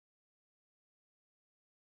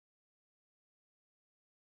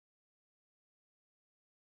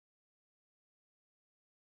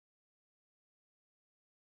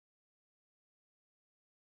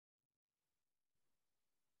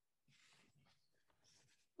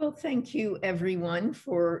Well, thank you everyone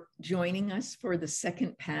for joining us for the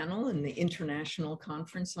second panel in the International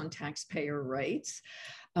Conference on Taxpayer Rights.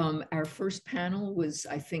 Our first panel was,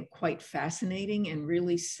 I think, quite fascinating and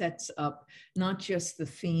really sets up not just the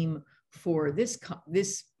theme for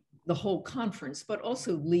the whole conference, but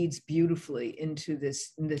also leads beautifully into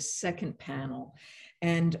this second panel.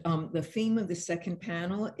 And the theme of the second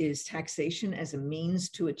panel is taxation as a means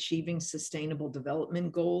to achieving sustainable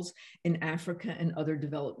development goals in Africa and other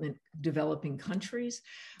developing countries.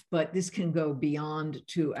 But this can go beyond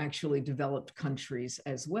to actually developed countries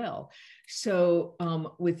as well. So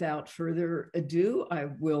without further ado, I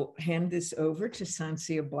will hand this over to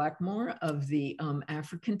Sansia Blackmore of the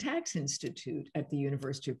African Tax Institute at the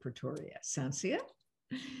University of Pretoria. Sansia?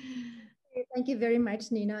 Thank you very much,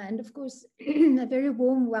 Nina. And of course, a very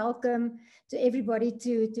warm welcome to everybody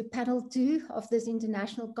to panel 2 of this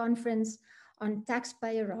international conference on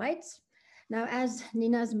taxpayer rights. Now, as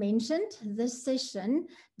Nina has mentioned, this session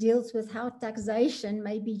deals with how taxation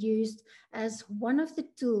may be used as one of the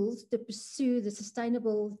tools to pursue the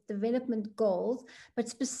sustainable development goals, but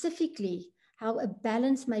specifically how a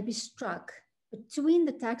balance may be struck between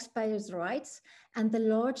the taxpayers' rights and the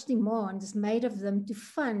large demands made of them to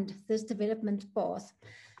fund this development path.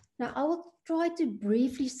 Now, I will try to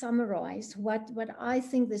briefly summarize what I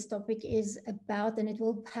think this topic is about, and it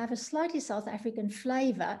will have a slightly South African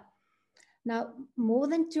flavor. Now, more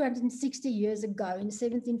than 260 years ago, in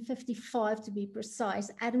 1755 to be precise,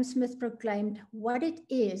 Adam Smith proclaimed what it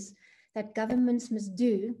is that governments must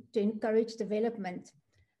do to encourage development.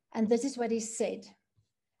 And this is what he said: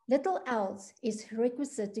 little else is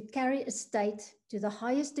requisite to carry a state to the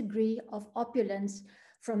highest degree of opulence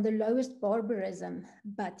from the lowest barbarism,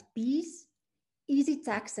 but peace, easy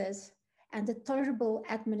taxes, and the tolerable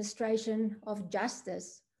administration of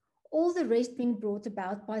justice, all the rest being brought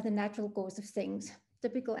about by the natural course of things.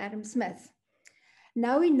 Typical Adam Smith.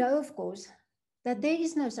 Now we know, of course, that there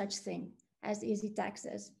is no such thing as easy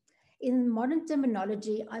taxes. In modern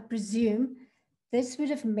terminology, I presume this would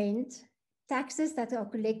have meant taxes that are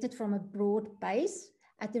collected from a broad base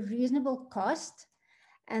at a reasonable cost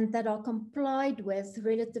and that are complied with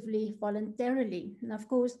relatively voluntarily. And of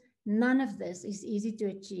course, none of this is easy to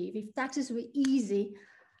achieve. If taxes were easy,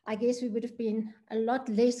 I guess we would have been a lot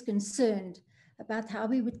less concerned about how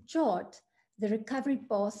we would chart the recovery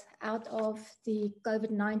path out of the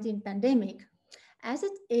COVID-19 pandemic. As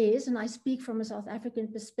it is, and I speak from a South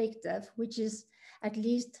African perspective, which is at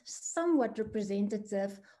least somewhat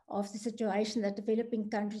representative of the situation that developing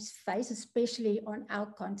countries face, especially on our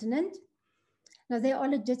continent. Now, there are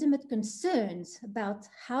legitimate concerns about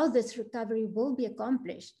how this recovery will be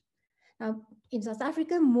accomplished. Now, in South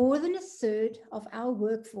Africa, more than 1/3 of our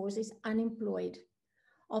workforce is unemployed.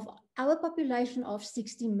 Of our population of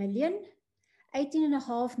 60 million,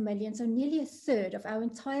 18.5 million, so nearly 1/3 of our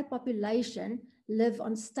entire population live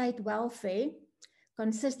on state welfare,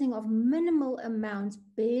 consisting of minimal amounts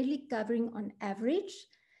barely covering on average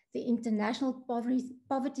the international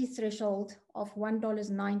poverty threshold of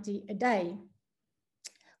 $1.90 a day.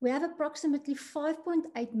 We have approximately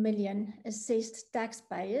 5.8 million assessed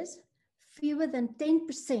taxpayers, fewer than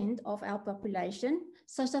 10% of our population.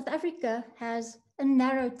 So South Africa has a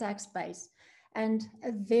narrow tax base and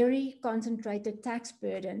a very concentrated tax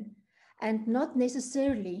burden, and not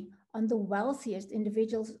necessarily on the wealthiest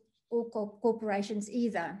individuals or corporations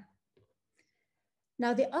either.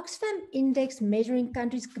 Now, the Oxfam index measuring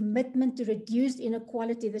countries' commitment to reduced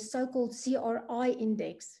inequality, the so-called CRI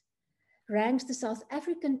index, ranks the South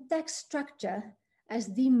African tax structure as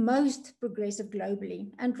the most progressive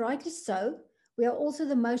globally, and rightly so. We are also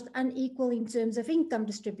the most unequal in terms of income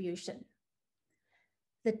distribution.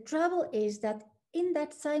 The trouble is that in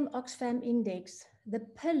that same Oxfam index, the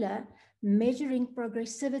pillar measuring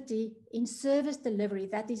progressivity in service delivery,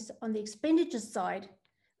 that is on the expenditure side,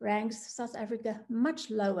 ranks South Africa much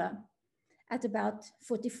lower at about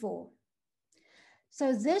 44.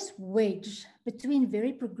 So this wedge between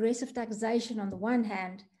very progressive taxation on the one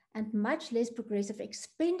hand and much less progressive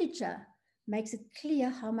expenditure makes it clear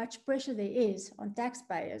how much pressure there is on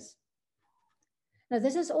taxpayers. Now,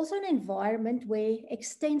 this is also an environment where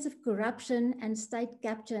extensive corruption and state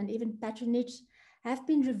capture and even patronage have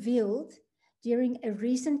been revealed during a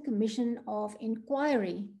recent commission of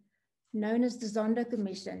inquiry known as the Zondo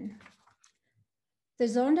Commission. The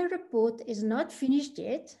Zondo report is not finished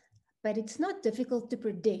yet, but it's not difficult to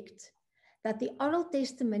predict that the oral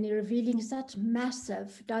testimony revealing such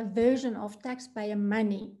massive diversion of taxpayer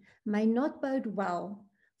money may not bode well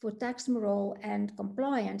for tax morale and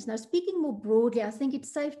compliance. Now, speaking more broadly, I think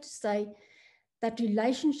it's safe to say that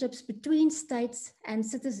relationships between states and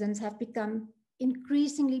citizens have become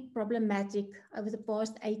increasingly problematic over the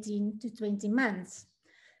past 18 to 20 months.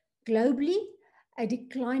 Globally, a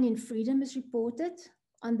decline in freedom is reported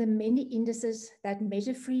on the many indices that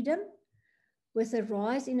measure freedom, with a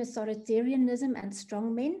rise in authoritarianism and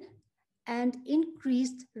strongmen, and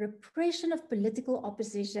increased repression of political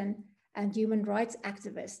opposition and human rights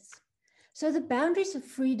activists. So the boundaries of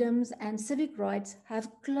freedoms and civic rights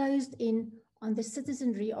have closed in on the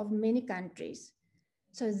citizenry of many countries.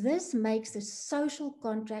 So this makes the social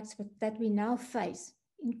contracts that we now face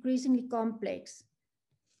increasingly complex.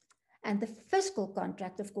 And the fiscal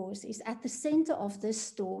contract, of course, is at the center of this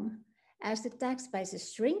storm as the tax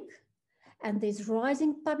bases shrink and there's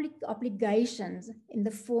rising public obligations in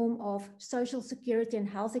the form of social security and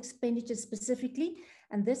health expenditure specifically,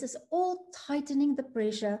 and this is all tightening the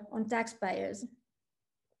pressure on taxpayers.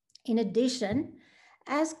 In addition,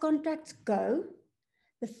 as contracts go,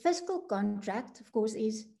 the fiscal contract, of course,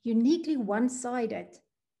 is uniquely one-sided.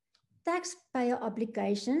 Taxpayer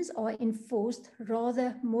obligations are enforced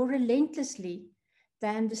rather more relentlessly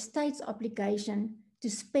than the state's obligation to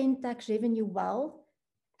spend tax revenue well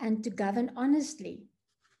and to govern honestly.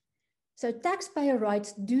 So taxpayer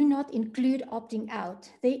rights do not include opting out.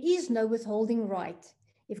 There is no withholding right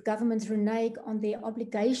if governments renege on their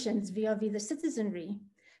obligations vis-a-vis the citizenry.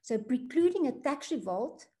 So precluding a tax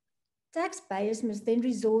revolt, taxpayers must then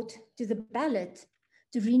resort to the ballot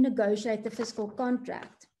to renegotiate the fiscal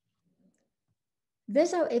contract.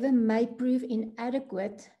 This, however, may prove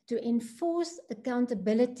inadequate to enforce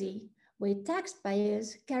accountability where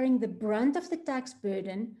taxpayers carrying the brunt of the tax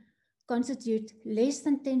burden constitute less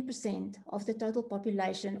than 10% of the total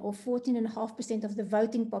population or 14.5% of the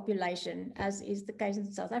voting population, as is the case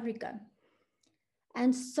in South Africa.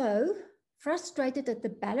 And so, frustrated at the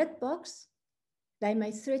ballot box, they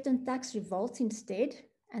may threaten tax revolts instead,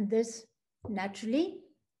 and this naturally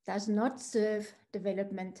does not serve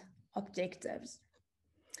development objectives.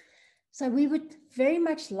 So we would very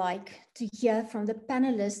much like to hear from the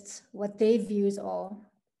panelists what their views are.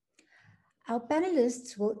 Our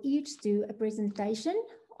panelists will each do a presentation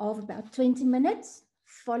of about 20 minutes,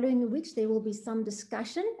 following which there will be some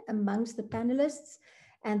discussion amongst the panelists,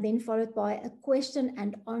 and then followed by a question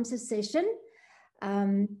and answer session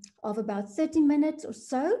of about 30 minutes or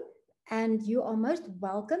so. And you are most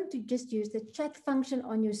welcome to just use the chat function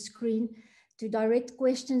on your screen to direct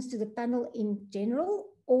questions to the panel in general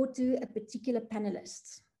or to a particular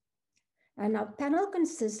panelist. And our panel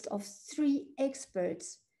consists of 3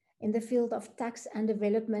 experts in the field of tax and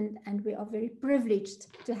development, and we are very privileged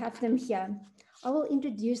to have them here. I will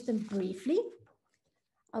introduce them briefly.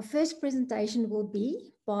 Our first presentation will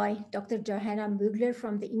be by Dr. Johanna Mugler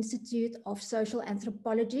from the Institute of Social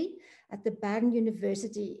Anthropology at the Bern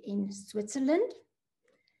University in Switzerland.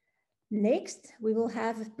 Next, we will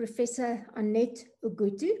have Professor Annet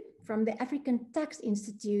Oguttu from the African Tax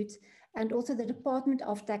Institute and also the Department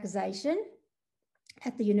of Taxation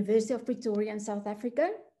at the University of Pretoria in South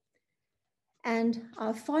Africa. And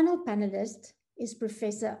our final panelist is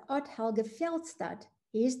Professor Odd-Helge Fjeldstad.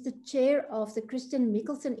 He is the chair of the Christian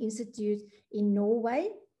Michelsen Institute in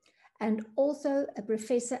Norway and also a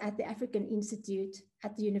professor at the African Institute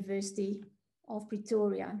at the University of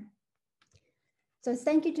Pretoria. So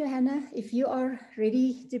thank you, Johanna. If you are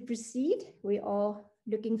ready to proceed, we are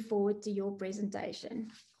looking forward to your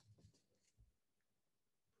presentation.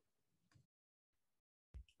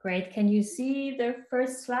 Great. Can you see the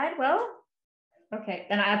first slide well? Okay,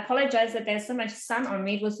 then I apologize that there's so much sun on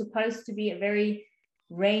me. It was supposed to be a very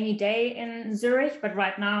rainy day in Zurich, but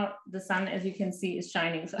right now the sun, as you can see, is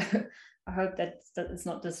shining. So I hope that it's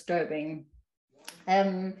not disturbing.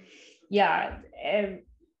 As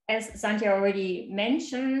Sansia already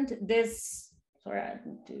mentioned, this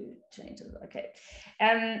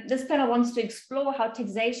this panel wants to explore how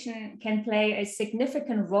taxation can play a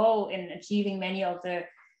significant role in achieving many of the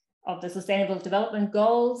Sustainable Development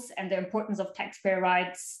Goals and the importance of taxpayer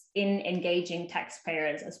rights in engaging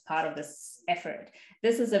taxpayers as part of this effort.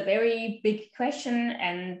 This is a very big question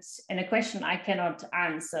and a question I cannot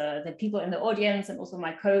answer. The people in the audience and also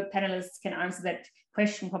my co-panelists can answer that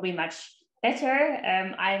question probably much better.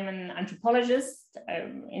 I'm an anthropologist,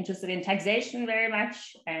 interested in taxation very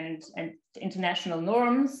much and international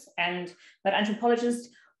norms, but anthropologists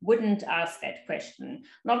wouldn't ask that question,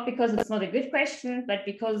 not because it's not a good question, but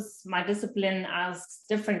because my discipline asks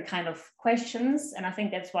different kind of questions. And I think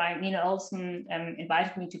that's why Nina Olsen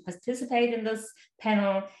invited me to participate in this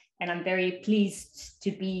panel, and I'm very pleased to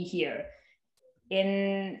be here.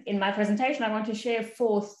 In my presentation, I want to share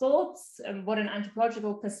 4 thoughts, what an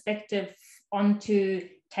anthropological perspective onto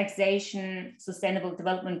taxation, sustainable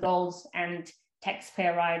development goals, and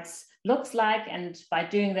taxpayer rights looks like, and by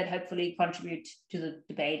doing that, hopefully contribute to the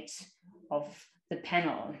debate of the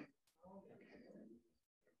panel.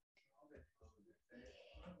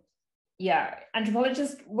 Yeah,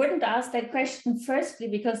 anthropologists wouldn't ask that question firstly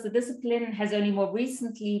because the discipline has only more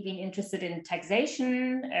recently been interested in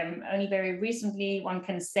taxation. Only very recently, one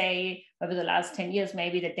can say over the last 10 years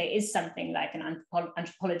maybe, that there is something like an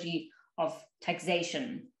anthropology of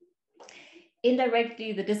taxation.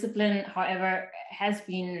 Indirectly, the discipline, however, has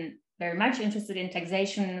been very much interested in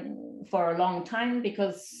taxation for a long time,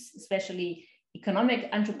 because especially economic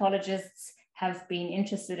anthropologists have been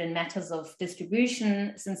interested in matters of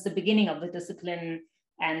distribution since the beginning of the discipline,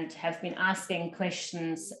 and have been asking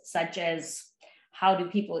questions such as, how do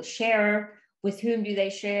people share, with whom do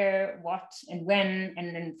they share, what and when,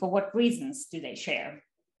 and then for what reasons do they share?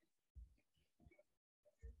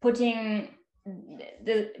 Putting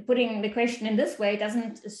the question in this way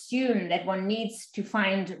doesn't assume that one needs to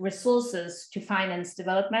find resources to finance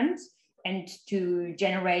development and to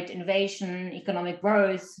generate innovation, economic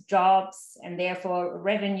growth, jobs, and therefore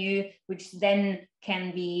revenue, which then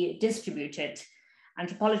can be distributed.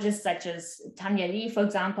 Anthropologists such as Tanja Lee, for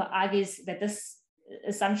example, argues that this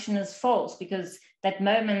assumption is false, because that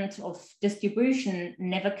moment of distribution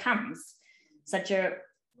never comes. Such a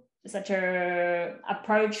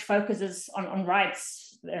approach focuses on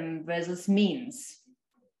rights versus means.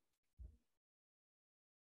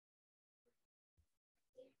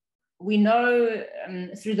 We know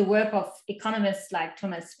through the work of economists like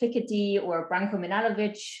Thomas Piketty or Branko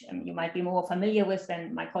Milanovic, you might be more familiar with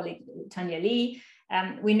than my colleague Tanja Lee,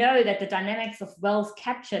 we know that the dynamics of wealth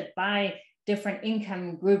captured by different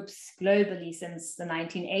income groups globally since the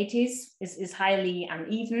 1980s is highly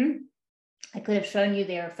uneven. I could have shown you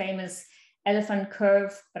their famous elephant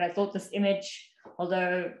curve, but I thought this image,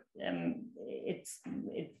 although it's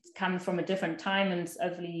come from a different time and it's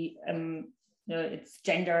overly it's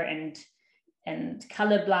gender and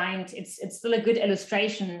colorblind, it's still a good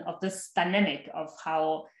illustration of this dynamic of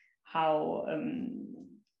how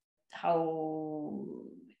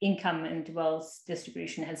income and wealth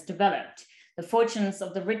distribution has developed. The fortunes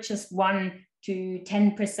of the richest 1 to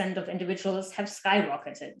 10% of individuals have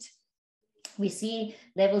skyrocketed. We see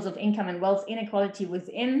levels of income and wealth inequality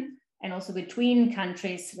within and also between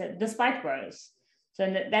countries despite growth. So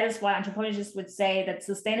that is why anthropologists would say that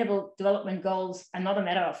sustainable development goals are not a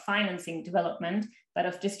matter of financing development, but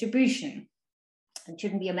of distribution. It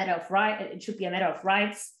shouldn't be a matter of right, it should be a matter of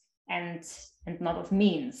rights and not of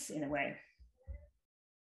means in a way.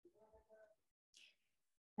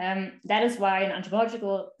 That is why an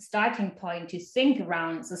anthropological starting point to think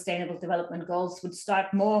around sustainable development goals would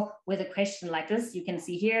start more with a question like this. You can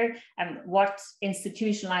see here, what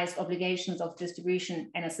institutionalized obligations of distribution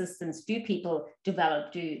and assistance do people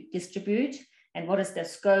develop to distribute? And what is their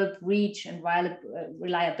scope, reach, and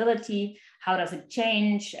reliability? How does it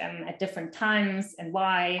change at different times, and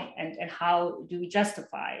why? And how do we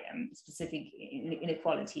justify specific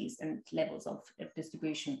inequalities and levels of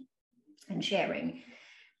distribution and sharing?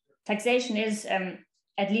 Taxation is,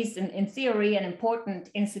 at least in theory, an important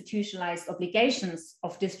institutionalized obligations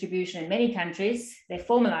of distribution in many countries. They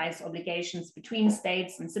formalize obligations between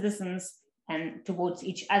states and citizens and towards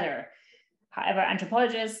each other. However,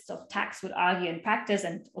 anthropologists of tax would argue in practice,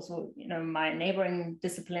 and also my neighboring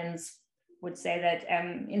disciplines would say that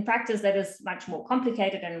in practice that is much more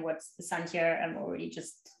complicated, and what Sansia already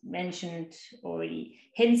just mentioned already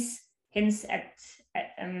hints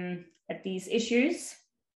at these issues.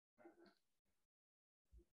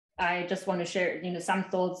 I just want to share, some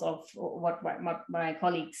thoughts of what my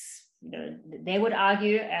colleagues, they would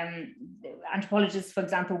argue. Anthropologists, for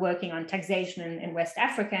example, working on taxation in West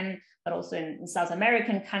African, but also in South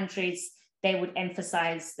American countries, they would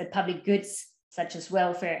emphasize that public goods such as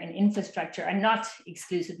welfare and infrastructure are not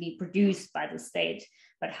exclusively produced by the state,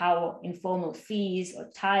 but how informal fees or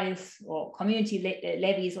tithes or community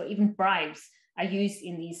levies or even bribes are used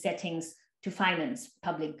in these settings to finance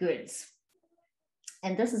public goods.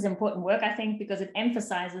 And this is important work, I think, because it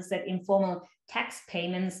emphasizes that informal tax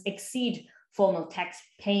payments exceed formal tax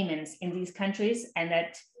payments in these countries, and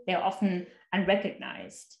that they're often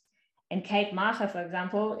unrecognized. And Kate Macher, for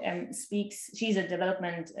example, speaks, she's a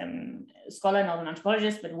development scholar, not an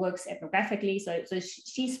anthropologist, but works ethnographically. So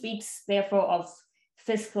she speaks, therefore, of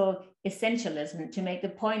fiscal essentialism to make the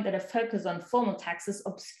point that a focus on formal taxes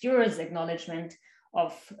obscures acknowledgement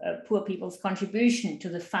of poor people's contribution to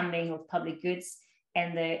the funding of public goods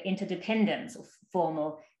and the interdependence of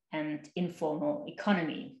formal and informal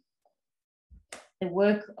economy. The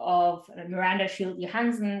work of Miranda Shield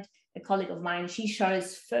Johansson, a colleague of mine, she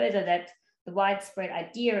shows further that the widespread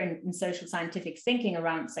idea in social scientific thinking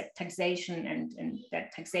around taxation, and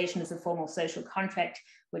that taxation is a form of social contract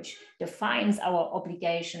which defines our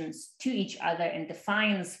obligations to each other and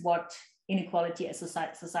defines what inequality as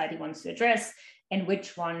society wants to address, and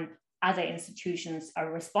which one other institutions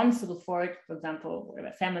are responsible for it, for example,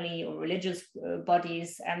 family or religious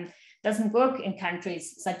bodies, doesn't work in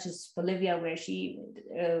countries such as Bolivia, where she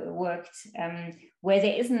worked, where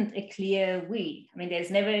there isn't a clear we. I mean, there's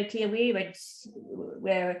never a clear we, but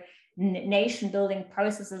where nation building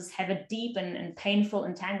processes have a deep and painful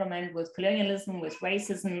entanglement with colonialism, with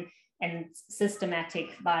racism, and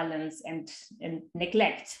systematic violence and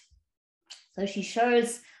neglect. So she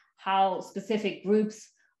shows how specific groups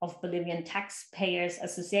of Bolivian taxpayers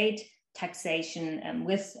associate taxation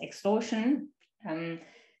with extortion.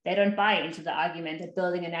 They don't buy into the argument that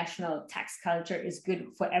building a national tax culture is good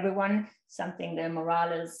for everyone, something the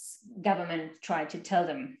Morales government tried to tell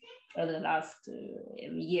them over the last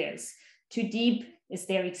years. Too deep is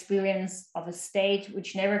their experience of a state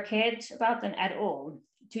which never cared about them at all.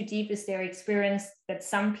 Too deep is their experience that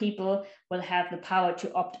some people will have the power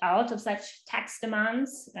to opt out of such tax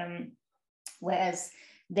demands, whereas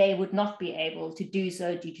they would not be able to do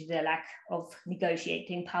so due to their lack of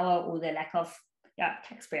negotiating power or their lack of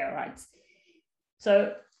taxpayer rights.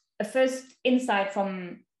 So a first insight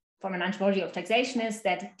from an anthropology of taxation is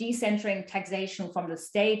that decentering taxation from the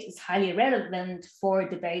state is highly relevant for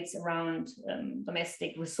debates around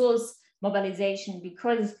domestic resource mobilization,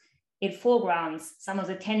 because it foregrounds some of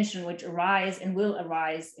the tension which arise and will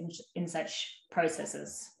arise in such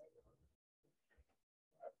processes.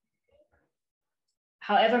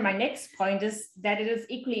 However, my next point is that it is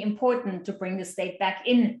equally important to bring the state back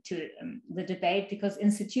into the debate, because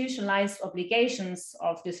institutionalized obligations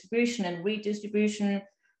of distribution and redistribution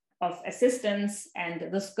of assistance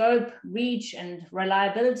and the scope, reach, and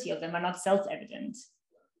reliability of them are not self-evident.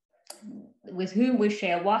 With whom we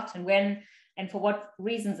share what and when and for what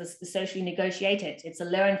reasons is socially negotiated. It's a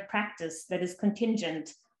learned practice that is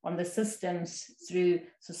contingent on the systems through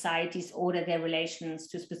societies order their relations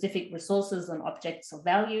to specific resources and objects of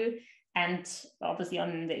value, and obviously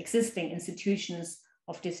on the existing institutions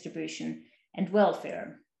of distribution and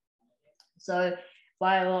welfare. So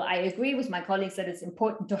while I agree with my colleagues that it's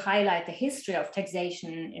important to highlight the history of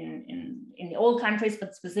taxation in all countries,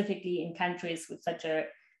 but specifically in countries with such a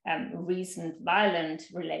recent violent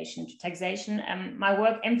relation to taxation, my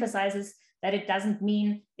work emphasizes that it doesn't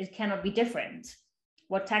mean it cannot be different.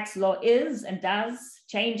 What tax law is and does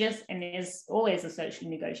changes and is always a socially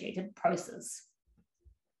negotiated process.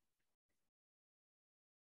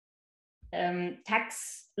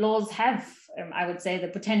 Tax laws have, I would say, the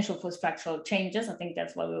potential for structural changes. I think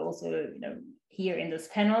that's why we're also here in this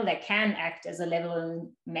panel. They can act as a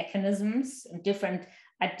leveling mechanisms, and different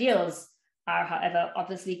ideals are, however,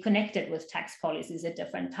 obviously connected with tax policies at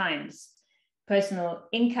different times. Personal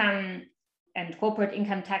income and corporate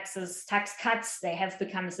income taxes, tax cuts, they have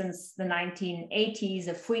become since the 1980s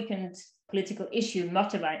a frequent political issue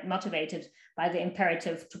motivated by the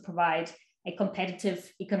imperative to provide a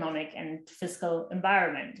competitive economic and fiscal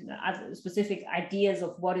environment. Other specific ideas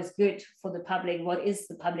of what is good for the public, what is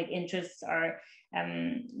the public interests are,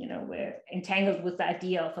 we're entangled with the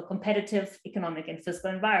idea of a competitive economic and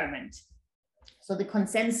fiscal environment. So the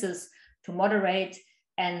consensus to moderate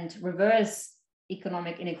and reverse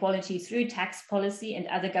economic inequality through tax policy and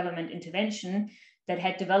other government intervention that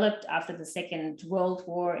had developed after the Second World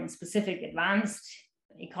War in specific advanced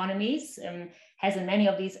economies has in many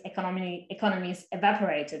of these economies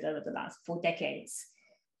evaporated over the last 4 decades.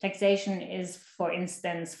 Taxation is, for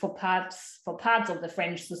instance, for parts of the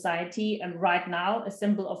French society, and right now a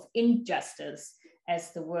symbol of injustice,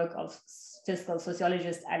 as the work of fiscal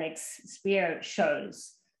sociologist Alex Speer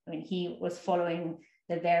shows. I mean, he was following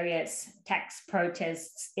the various tax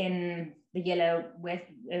protests in the Yellow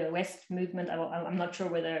West movement. I'm not sure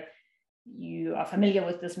whether you are familiar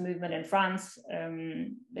with this movement in France,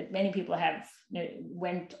 but many people have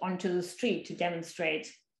went onto the street to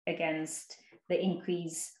demonstrate against the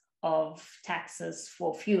increase of taxes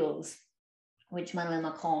for fuels, which Emmanuel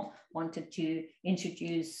Macron wanted to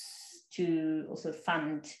introduce to also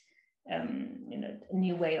fund a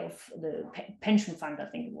new way of the pension fund, I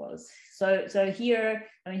think it was. So here,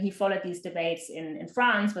 I mean, he followed these debates in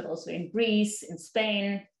France, but also in Greece, in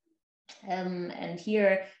Spain. And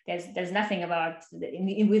here, there's nothing about,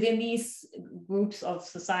 within these groups of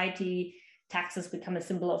society, taxes become a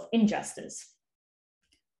symbol of injustice.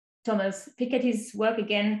 Thomas Piketty's work,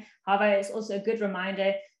 again, however, is also a good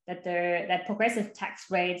reminder that progressive tax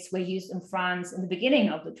rates were used in France in the beginning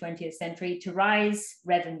of the 20th century to raise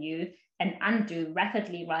revenue and undo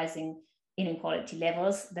rapidly rising inequality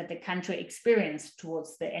levels that the country experienced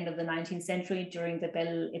towards the end of the 19th century during the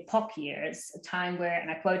Belle Epoque years, a time where, and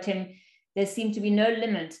I quote him, there seemed to be no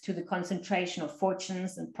limit to the concentration of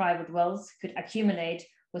fortunes and private wealth could accumulate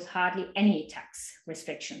with hardly any tax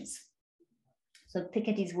restrictions. So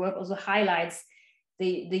Piketty's work also highlights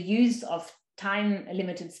the use of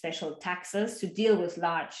time-limited special taxes to deal with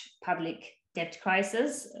large public debt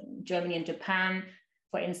crisis. Germany and Japan,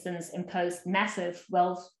 for instance, imposed massive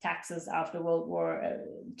wealth taxes after World War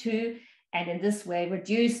II, and in this way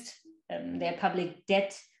reduced their public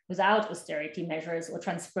debt without austerity measures or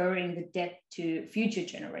transferring the debt to future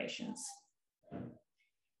generations.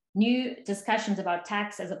 New discussions about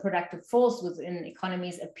tax as a productive force within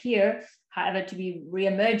economies appear, however, to be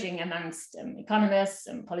re-emerging amongst economists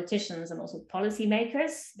and politicians and also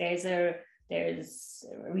policymakers. There's a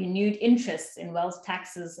renewed interest in wealth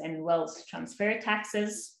taxes and wealth transfer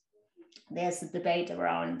taxes. There's a debate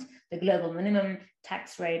around the global minimum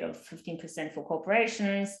tax rate of 15% for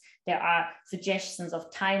corporations. There are suggestions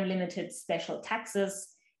of time-limited special taxes.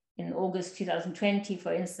 In August 2020,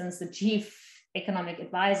 for instance, the chief economic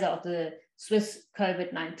advisor of the Swiss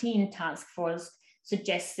COVID-19 task force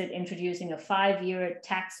suggested introducing a 5-year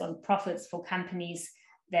tax on profits for companies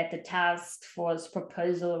that the task force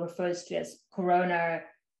proposal refers to as corona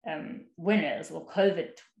winners or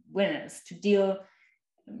COVID winners, to deal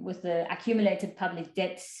with the accumulated public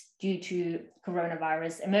debts due to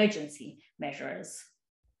coronavirus emergency measures.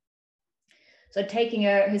 So taking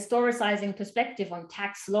a historicizing perspective on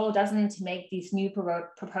tax law doesn't make these new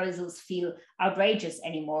proposals feel outrageous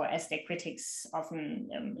anymore, as their critics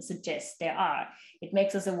often suggest they are. It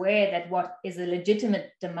makes us aware that what is a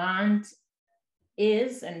legitimate demand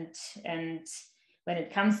is, and when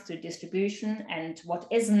it comes to distribution, and what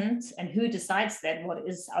isn't, and who decides that, what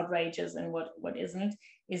is outrageous and what isn't,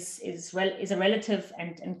 is a relative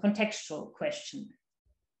and contextual question.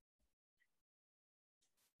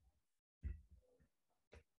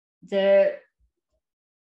 So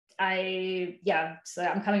I'm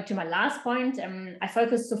coming to my last point. I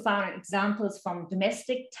focused so far on examples from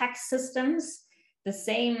domestic tax systems. The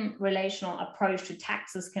same relational approach to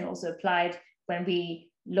taxes can also be applied when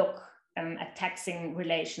we look at taxing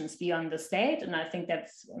relations beyond the state. And I think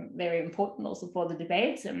that's very important also for the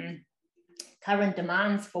debate. Current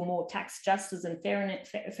demands for more tax justice and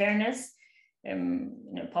fairness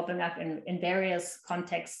popping up in various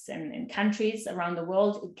contexts and in countries around the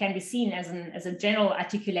world, it can be seen as a general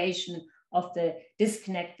articulation of the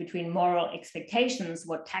disconnect between moral expectations,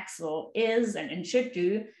 what tax law is and should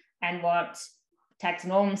do, and what tax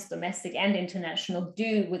norms, domestic and international,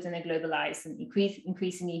 do within a globalized and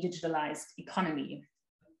increasingly digitalized economy.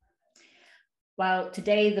 While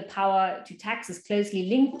today the power to tax is closely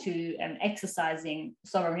linked to exercising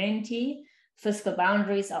sovereignty, fiscal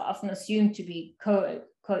boundaries are often assumed to be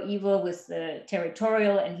coeval with the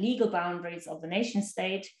territorial and legal boundaries of the nation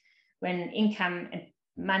state. When income and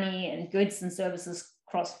money and goods and services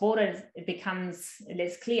cross borders, it becomes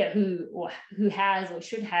less clear who has or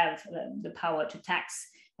should have the power to tax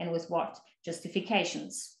and with what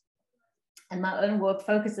justifications. And my own work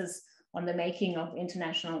focuses on the making of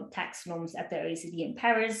international tax norms at the OECD in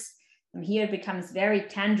Paris. And here it becomes very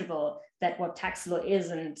tangible that what tax law is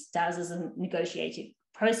and does is a negotiated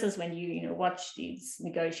process when you watch these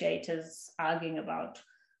negotiators arguing about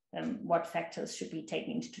what factors should be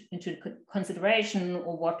taken into consideration,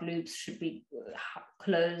 or what loops should be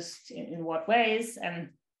closed in what ways. And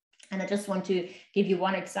I just want to give you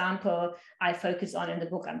one example I focus on in the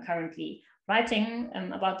book I'm currently writing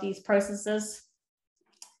about these processes.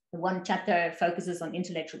 The one chapter focuses on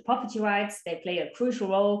intellectual property rights. They play a crucial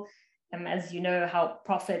role, as you know, how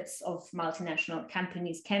profits of multinational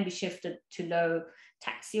companies can be shifted to low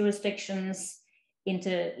tax jurisdictions.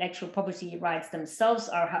 Intellectual property rights themselves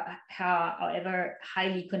are, however,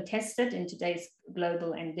 highly contested in today's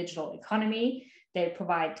global and digital economy. They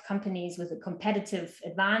provide companies with a competitive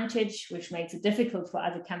advantage, which makes it difficult for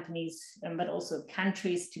other companies, but also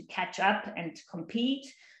countries, to catch up and compete.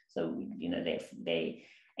 So, they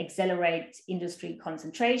accelerate industry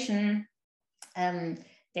concentration.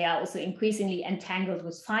 They are also increasingly entangled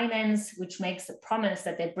with finance, which makes the promise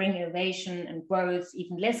that they bring innovation and growth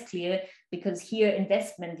even less clear, because here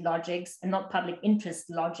investment logics and not public interest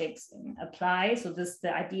logics apply. So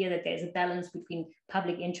the idea that there's a balance between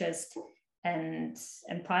public interest and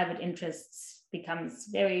private interests becomes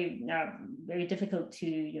very difficult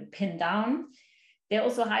to pin down. They're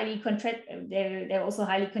also highly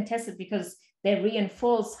contested because they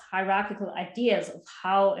reinforce hierarchical ideas of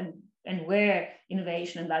how and and where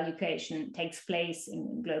innovation and value creation takes place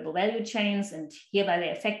in global value chains, and hereby they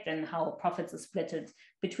affect then how profits are splitted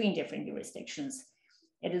between different jurisdictions.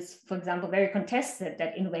 It is, for example, very contested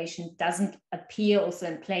that innovation doesn't appear also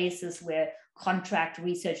in places where contract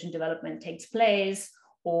research and development takes place,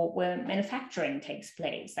 or where manufacturing takes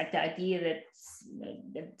place. Like the idea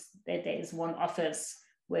that there is one office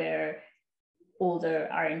where all the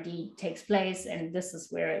R&D takes place, and this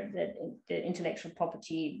is where the intellectual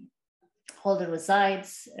property holder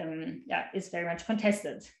resides, is very much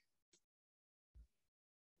contested.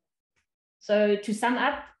 So to sum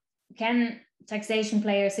up, can taxation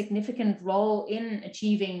play a significant role in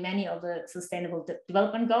achieving many of the sustainable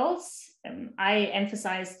development goals? I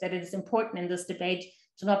emphasize that it is important in this debate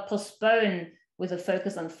to not postpone with a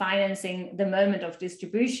focus on financing the moment of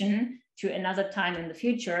distribution to another time in the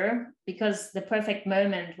future, because the perfect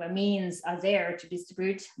moment where means are there to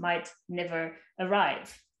distribute might never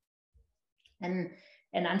arrive. And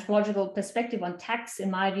an anthropological perspective on tax,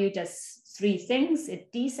 in my view, does three things.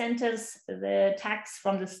 It decenters the tax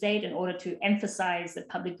from the state in order to emphasize that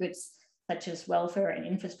public goods such as welfare and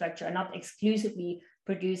infrastructure are not exclusively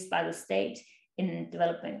produced by the state in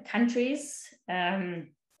developing countries.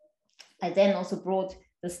 I then also brought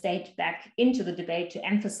the state back into the debate to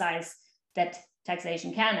emphasize that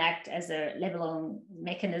taxation can act as a leveling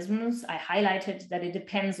mechanisms. I highlighted that it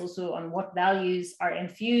depends also on what values are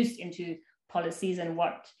infused into policies and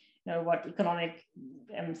what economic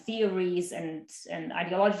theories and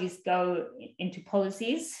ideologies go into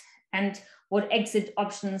policies, and what exit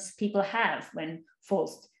options people have when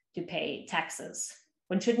forced to pay taxes.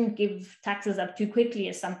 One shouldn't give taxes up too quickly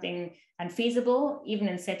as something unfeasible, even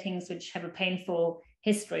in settings which have a painful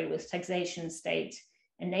history with taxation, state,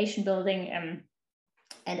 and nation building,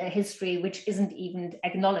 and a history which isn't even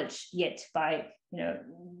acknowledged yet by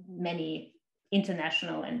many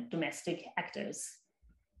international and domestic actors.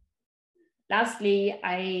 Lastly,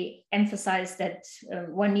 I emphasize that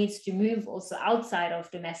one needs to move also outside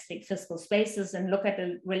of domestic fiscal spaces and look at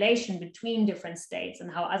the relation between different states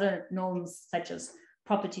and how other norms such as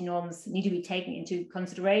property norms need to be taken into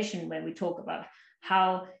consideration when we talk about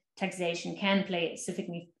how taxation can play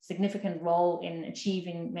a significant role in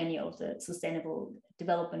achieving many of the sustainable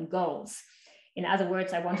development goals. In other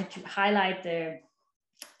words, I wanted to highlight the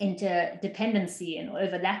interdependency and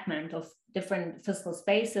overlappment of different fiscal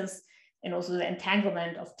spaces, and also the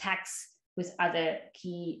entanglement of tax with other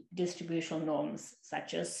key distributional norms,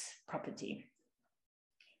 such as property.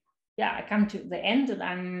 Yeah, I come to the end, and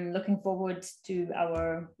I'm looking forward to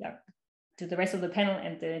to the rest of the panel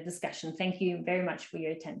and the discussion. Thank you very much for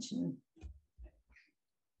your attention.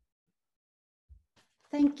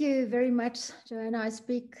 Thank you very much, Johanna. I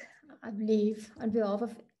speak, I believe, on behalf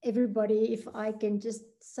of everybody, if I can just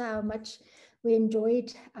say how much we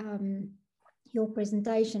enjoyed your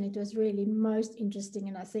presentation. It was really most interesting,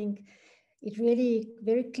 and I think it really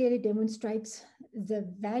very clearly demonstrates the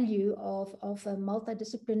value of a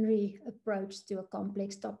multidisciplinary approach to a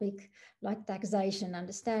complex topic like taxation,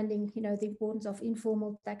 understanding the importance of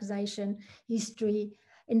informal taxation, history,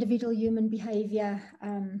 individual human behavior,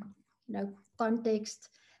 context.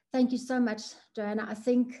 Thank you so much, Johanna. I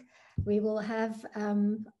think we will have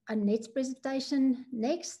Annette's presentation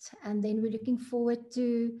next, and then we're looking forward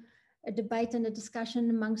to a debate and a discussion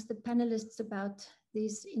amongst the panelists about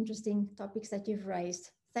these interesting topics that you've raised.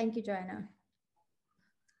 Thank you, Johanna.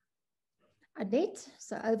 Annette,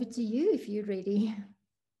 so over to you if you're ready.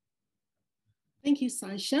 Thank you,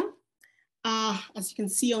 Sansia. As you can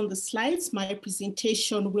see on the slides, my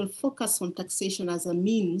presentation will focus on taxation as a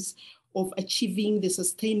means of achieving the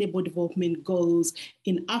sustainable development goals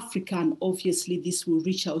in Africa, and obviously this will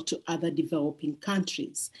reach out to other developing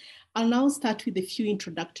countries. I'll now start with a few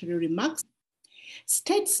introductory remarks.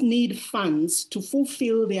 States need funds to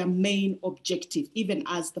fulfill their main objective, even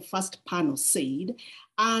as the first panel said,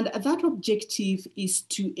 and that objective is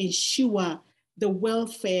to ensure the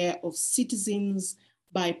welfare of citizens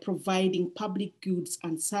by providing public goods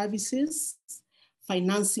and services,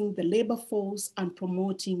 financing the labor force, and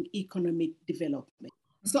promoting economic development.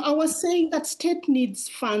 So I was saying that state needs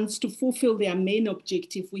funds to fulfill their main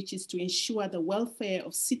objective, which is to ensure the welfare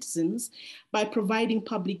of citizens by providing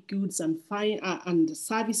public goods and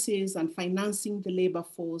services and financing the labor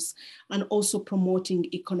force, and also promoting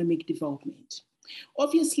economic development.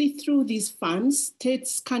 Obviously, through these funds,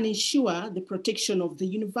 states can ensure the protection of the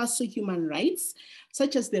universal human rights,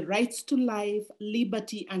 such as the rights to life,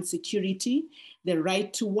 liberty, and security, the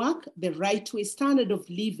right to work, the right to a standard of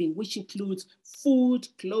living, which includes food,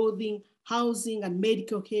 clothing, housing, and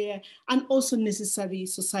medical care, and also necessary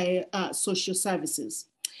social services.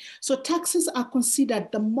 So taxes are considered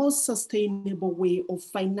the most sustainable way of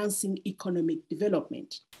financing economic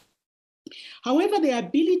development. However, the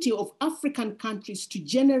ability of African countries to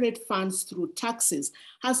generate funds through taxes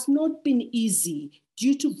has not been easy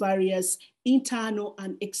due to various internal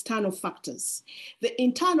and external factors. The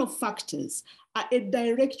internal factors are a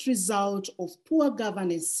direct result of poor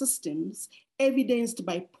governance systems evidenced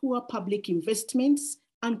by poor public investments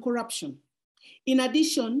and corruption. In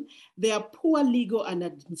addition, there are poor legal and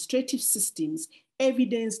administrative systems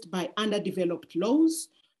evidenced by underdeveloped laws,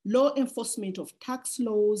 law enforcement of tax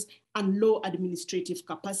laws, and low administrative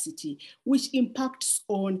capacity, which impacts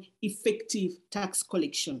on effective tax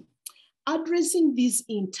collection. Addressing these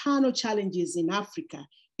internal challenges in Africa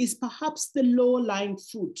is perhaps the low-lying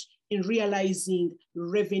fruit in realizing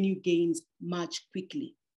revenue gains much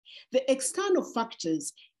quickly. The external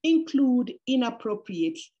factors include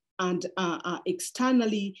inappropriate and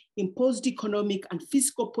externally imposed economic and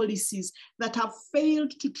fiscal policies that have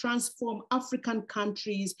failed to transform African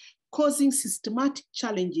countries, causing systematic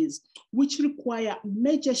challenges which require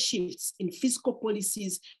major shifts in fiscal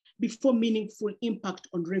policies before meaningful impact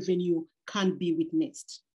on revenue can be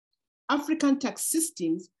witnessed. African tax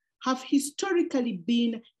systems have historically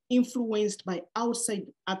been influenced by outside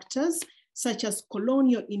actors, such as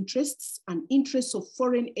colonial interests and interests of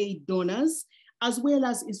foreign aid donors, as well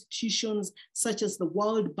as institutions such as the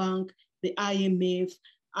World Bank, the IMF,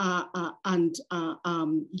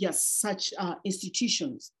 such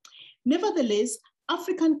institutions. Nevertheless,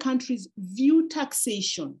 African countries view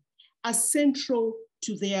taxation as central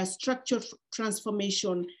to their structural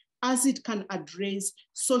transformation as it can address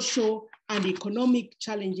social and economic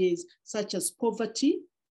challenges such as poverty,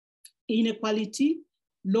 inequality,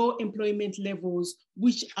 low employment levels,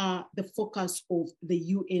 which are the focus of the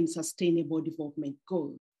UN Sustainable Development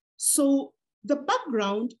Goals. So the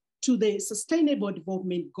background to the Sustainable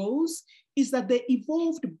Development Goals is that they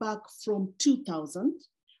evolved back from 2000,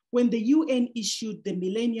 when the UN issued the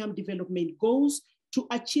Millennium Development Goals to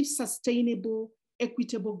achieve sustainable,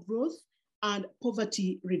 equitable growth and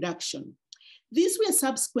poverty reduction. These were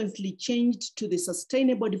subsequently changed to the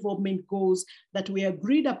Sustainable Development Goals that were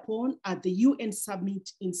agreed upon at the UN Summit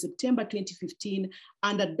in September 2015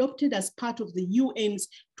 and adopted as part of the UN's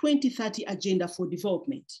 2030 Agenda for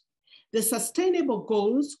Development. The Sustainable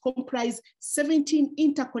Goals comprise 17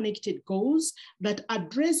 interconnected goals that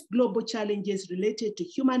address global challenges related to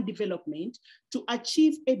human development to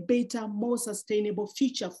achieve a better, more sustainable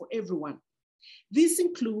future for everyone. These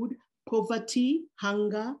include poverty,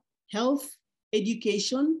 hunger, health,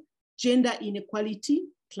 education, gender inequality,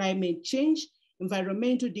 climate change,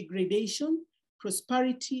 environmental degradation,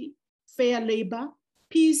 prosperity, fair labor,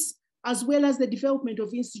 peace, as well as the development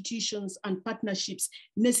of institutions and partnerships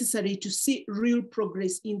necessary to see real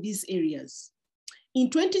progress in these areas. In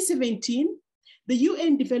 2017, the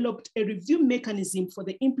UN developed a review mechanism for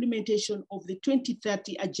the implementation of the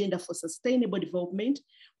 2030 Agenda for Sustainable Development,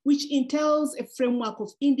 which entails a framework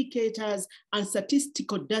of indicators and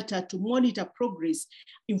statistical data to monitor progress,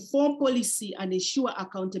 inform policy, and ensure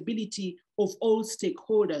accountability of all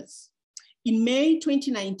stakeholders. In May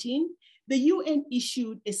 2019, the UN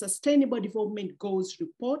issued a Sustainable Development Goals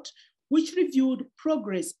report, which reviewed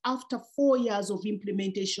progress after 4 years of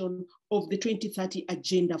implementation of the 2030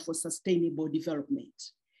 Agenda for Sustainable Development.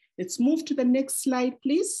 Let's move to the next slide,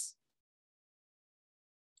 please.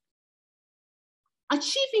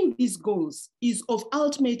 Achieving these goals is of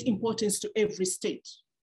ultimate importance to every state.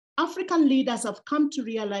 African leaders have come to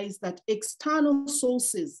realize that external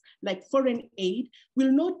sources like foreign aid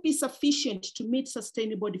will not be sufficient to meet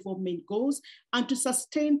sustainable development goals and to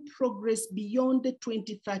sustain progress beyond the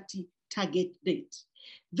 2030 target date.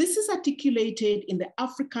 This is articulated in the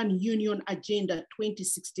African Union Agenda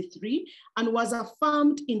 2063 and was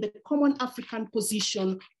affirmed in the Common African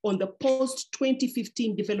Position on the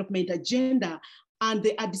Post-2015 Development Agenda and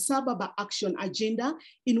the Addis Ababa Action Agenda,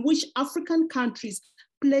 in which African countries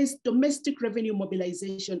place domestic revenue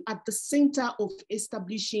mobilization at the center of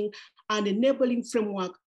establishing an enabling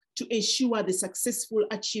framework to ensure the successful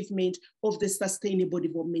achievement of the Sustainable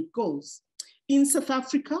Development Goals. In South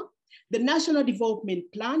Africa, the National Development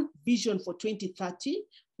Plan, Vision for 2030,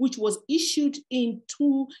 which was issued in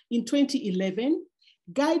 2011,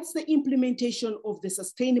 guides the implementation of the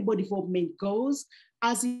Sustainable Development Goals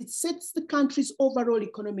as it sets the country's overall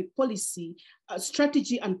economic policy,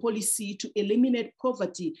 strategy and policy to eliminate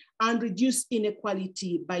poverty and reduce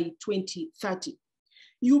inequality by 2030.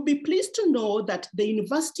 You'll be pleased to know that the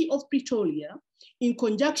University of Pretoria, in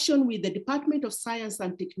conjunction with the Department of Science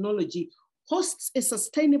and Technology, hosts a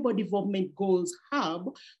Sustainable Development Goals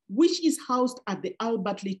Hub, which is housed at the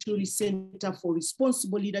Albert Lituri Center for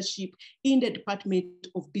Responsible Leadership in the Department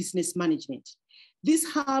of Business Management. This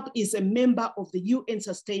hub is a member of the UN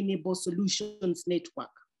Sustainable Solutions Network.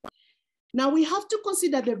 Now we have to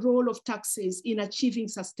consider the role of taxes in achieving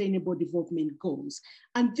sustainable development goals.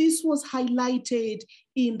 And this was highlighted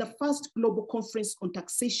in the first Global Conference on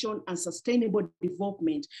Taxation and Sustainable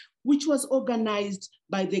Development, which was organized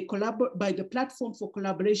by the Platform for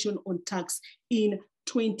Collaboration on Tax in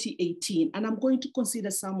 2018. And I'm going to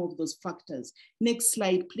consider some of those factors. Next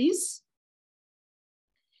slide, please.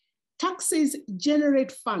 Taxes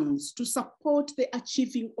generate funds to support the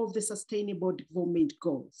achieving of the Sustainable Development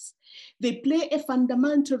Goals. They play a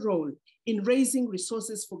fundamental role in raising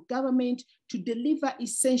resources for government to deliver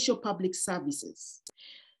essential public services.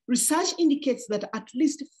 Research indicates that at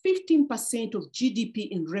least 15% of GDP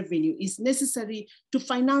in revenue is necessary to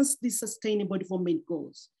finance these Sustainable Development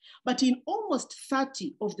Goals. But in almost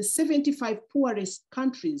 30 of the 75 poorest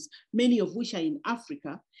countries, many of which are in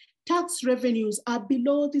Africa, tax revenues are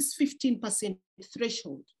below this 15%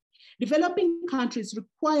 threshold. Developing countries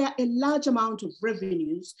require a large amount of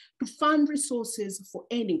revenues to fund resources for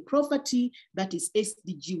ending poverty, that is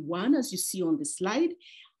SDG 1, as you see on the slide,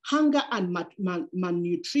 hunger and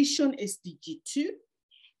malnutrition, SDG 2,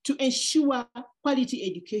 to ensure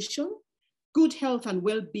quality education, good health and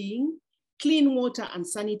well-being, clean water and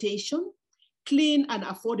sanitation, clean and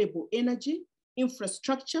affordable energy,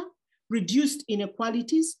 infrastructure, reduced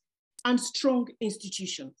inequalities, and strong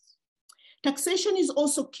institutions. Taxation is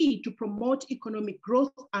also key to promote economic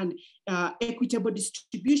growth and equitable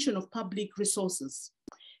distribution of public resources.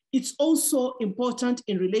 It's also important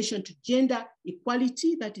in relation to gender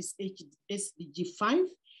equality, that is SDG 5,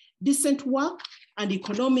 decent work and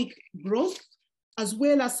economic growth, as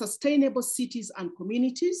well as sustainable cities and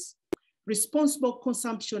communities, responsible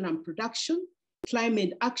consumption and production,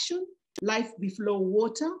 climate action, life below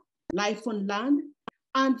water, life on land,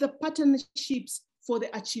 and the partnerships for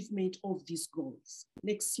the achievement of these goals.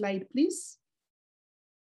 Next slide, please.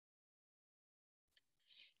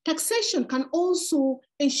 Taxation can also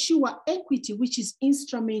ensure equity, which is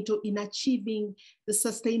instrumental in achieving the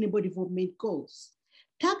Sustainable Development Goals.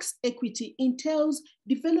 Tax equity entails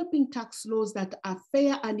developing tax laws that are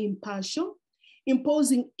fair and impartial,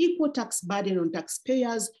 imposing equal tax burden on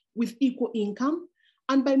taxpayers with equal income,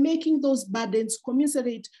 and by making those burdens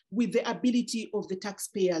commensurate with the ability of the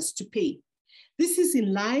taxpayers to pay. This is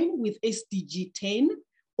in line with SDG 10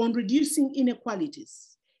 on reducing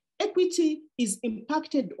inequalities. Equity is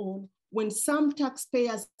impacted on when some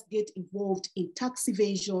taxpayers get involved in tax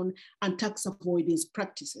evasion and tax avoidance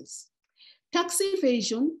practices. Tax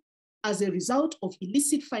evasion, as a result of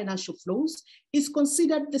illicit financial flows, is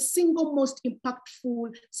considered the single most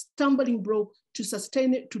impactful stumbling block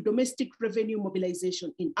to domestic revenue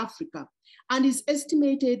mobilization in Africa, and is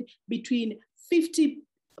estimated between $50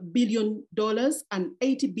 billion and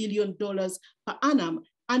 $80 billion per annum.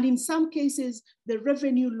 And in some cases, the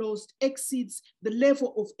revenue lost exceeds the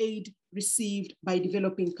level of aid received by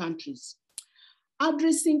developing countries.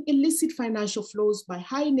 Addressing illicit financial flows by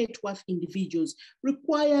high net worth individuals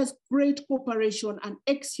requires great cooperation and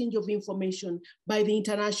exchange of information by the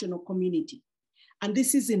international community. And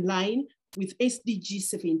this is in line with SDG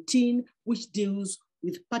 17, which deals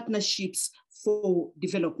with partnerships for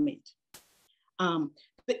development.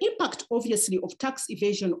 The impact, obviously, of tax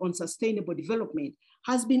evasion on sustainable development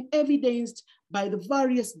has been evidenced by the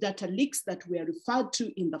various data leaks that were referred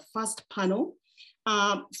to in the first panel.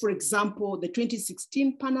 For example, the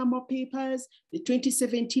 2016 Panama Papers, the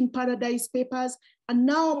 2017 Paradise Papers, and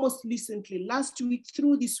now most recently, last week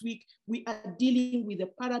through this week, we are dealing with the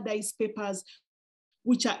Paradise Papers,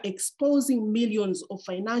 which are exposing millions of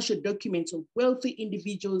financial documents of wealthy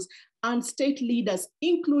individuals and state leaders,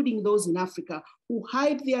 including those in Africa, who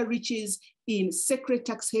hide their riches in secret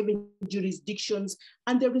tax haven jurisdictions,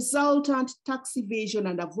 and the resultant tax evasion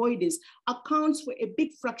and avoidance accounts for a big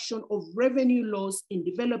fraction of revenue loss in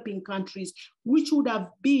developing countries, which would have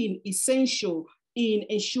been essential in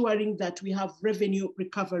ensuring that we have revenue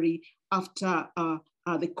recovery after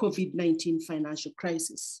the COVID-19 financial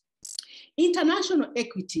crisis. International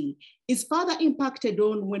equity is further impacted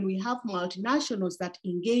on when we have multinationals that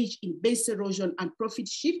engage in base erosion and profit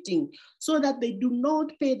shifting so that they do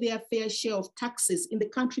not pay their fair share of taxes in the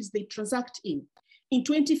countries they transact in. In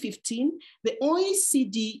 2015, the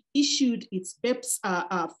OECD issued its BEPS,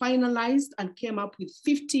 finalized and came up with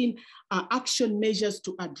 15 action measures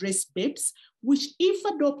to address BEPS, which, if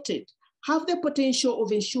adopted, have the potential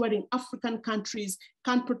of ensuring African countries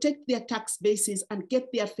can protect their tax bases and get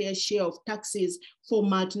their fair share of taxes for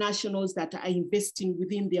multinationals that are investing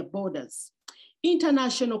within their borders.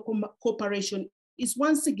 International cooperation is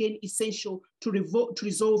once again essential to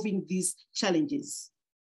resolving these challenges.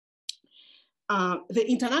 The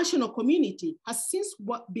international community has since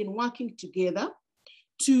been working together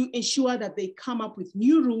to ensure that they come up with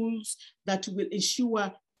new rules that will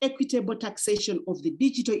ensure equitable taxation of the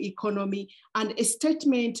digital economy, and a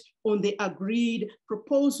statement on the agreed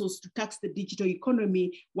proposals to tax the digital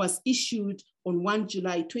economy was issued on 1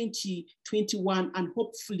 July 2021, and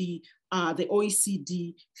hopefully the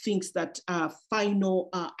OECD thinks that final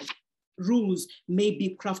rules may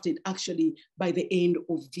be crafted actually by the end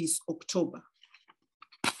of this October.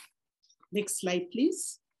 Next slide,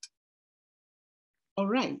 please. All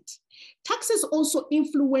right. Taxes also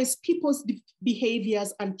influence people's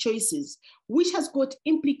behaviors and choices, which has got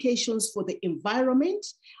implications for the environment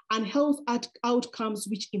and health outcomes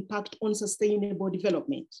which impact on sustainable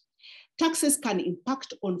development. Taxes can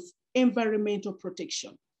impact on environmental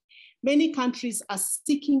protection. Many countries are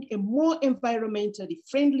seeking a more environmentally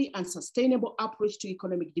friendly and sustainable approach to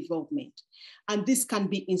economic development. And this can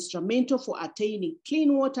be instrumental for attaining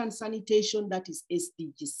clean water and sanitation, that is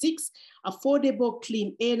SDG 6, affordable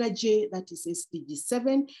clean energy, that is SDG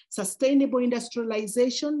 7, sustainable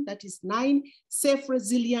industrialization, that is 9, safe,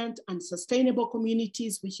 resilient, and sustainable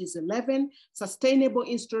communities, which is 11, sustainable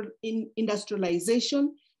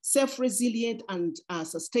industrialization, safe, resilient, and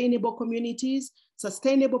sustainable communities,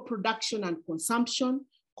 sustainable production and consumption,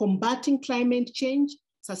 combating climate change,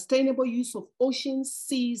 sustainable use of oceans,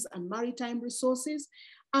 seas, and maritime resources,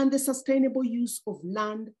 and the sustainable use of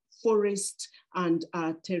land, forest, and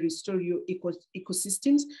terrestrial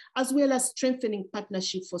ecosystems, as well as strengthening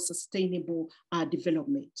partnership for sustainable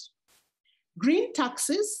development. Green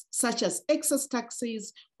taxes, such as excess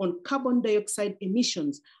taxes on carbon dioxide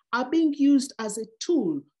emissions, are being used as a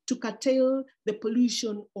tool to curtail the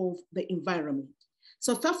pollution of the environment.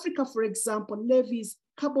 South Africa, for example, levies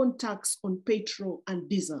carbon tax on petrol and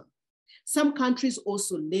diesel. Some countries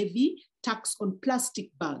also levy tax on plastic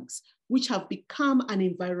bags, which have become an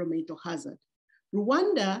environmental hazard.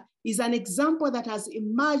 Rwanda is an example that has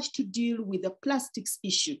emerged to deal with the plastics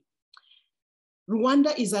issue.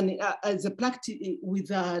 Rwanda is with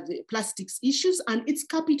the plastics issues, and its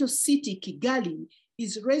capital city, Kigali,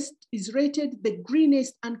 is rated the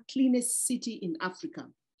greenest and cleanest city in Africa.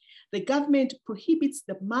 The government prohibits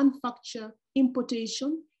the manufacture,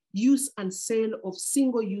 importation, use, and sale of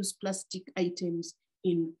single-use plastic items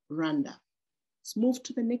in Rwanda. Let's move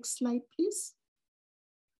to the next slide, please.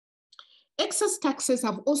 Excess taxes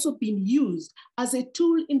have also been used as a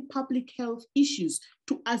tool in public health issues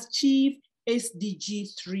to achieve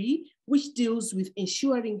SDG 3, which deals with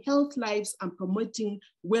ensuring health lives and promoting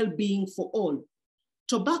well-being for all.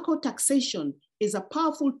 Tobacco taxation is a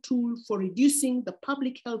powerful tool for reducing the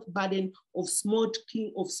public health burden of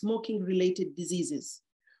smoking-related diseases.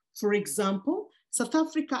 For example, South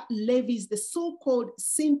Africa levies the so-called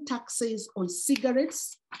sin taxes on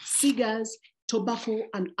cigarettes, cigars, tobacco,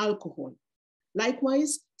 and alcohol.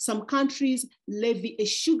 Likewise, some countries levy a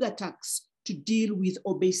sugar tax to deal with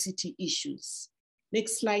obesity issues.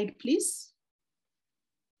 Next slide, please.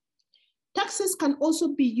 Taxes can also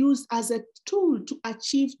be used as a tool to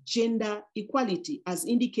achieve gender equality, as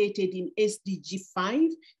indicated in SDG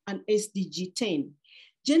 5 and SDG 10.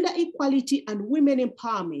 Gender equality and women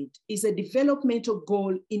empowerment is a developmental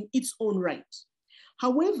goal in its own right.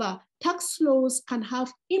 However, tax laws can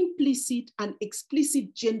have implicit and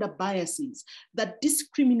explicit gender biases that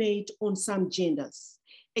discriminate on some genders.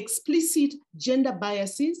 Explicit gender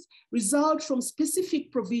biases result from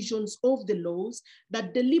specific provisions of the laws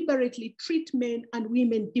that deliberately treat men and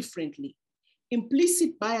women differently.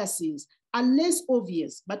 Implicit biases are less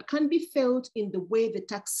obvious, but can be felt in the way the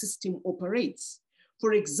tax system operates.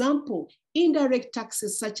 For example, indirect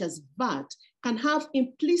taxes such as VAT can have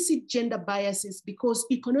implicit gender biases because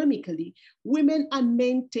economically, women and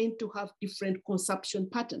men tend to have different consumption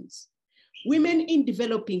patterns. Women in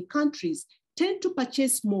developing countries tend to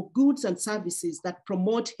purchase more goods and services that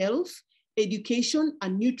promote health, education,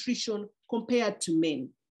 and nutrition compared to men.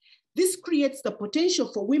 This creates the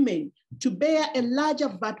potential for women to bear a larger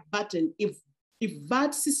VAT burden if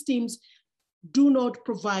VAT systems do not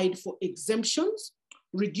provide for exemptions,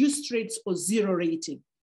 reduced rates, or zero rating.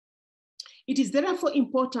 It is therefore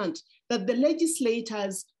important that the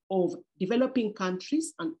legislators of developing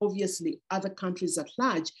countries, and obviously other countries at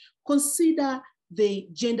large, consider the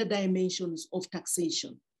gender dimensions of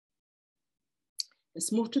taxation.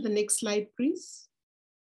 Let's move to the next slide, please.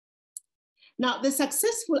 Now, the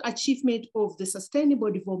successful achievement of the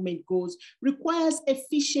Sustainable Development Goals requires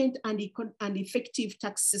efficient and effective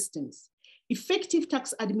tax systems. Effective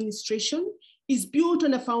tax administration is built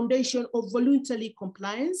on a foundation of voluntary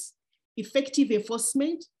compliance, effective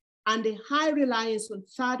enforcement, and a high reliance on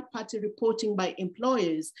third-party reporting by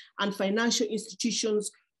employers and financial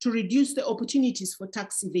institutions to reduce the opportunities for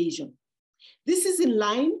tax evasion. This is in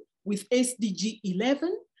line with SDG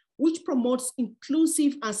 11, which promotes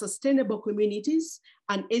inclusive and sustainable communities,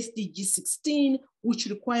 and SDG 16, which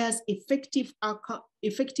requires effective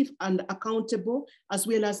and accountable, as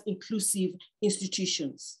well as inclusive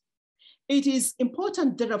institutions. It is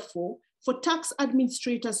important, therefore, for tax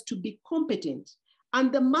administrators to be competent,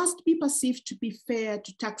 and they must be perceived to be fair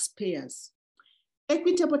to taxpayers.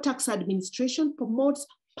 Equitable tax administration promotes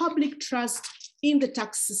public trust in the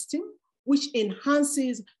tax system, which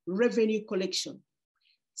enhances revenue collection.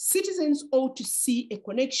 Citizens ought to see a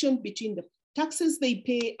connection between the taxes they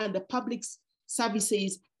pay and the public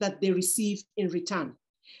services that they receive in return.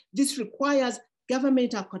 This requires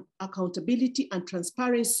government accountability and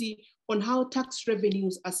transparency on how tax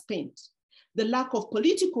revenues are spent. The lack of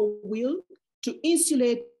political will to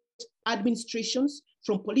insulate administrations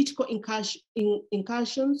from political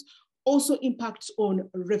incursions also impacts on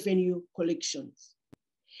revenue collections.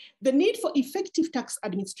 The need for effective tax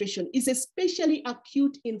administration is especially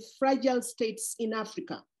acute in fragile states in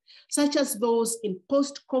Africa, such as those in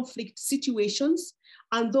post-conflict situations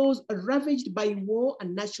and those ravaged by war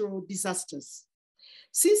and natural disasters.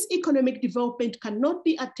 Since economic development cannot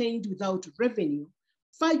be attained without revenue,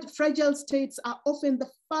 fragile states are often the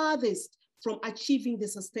farthest from achieving the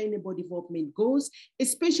Sustainable Development Goals,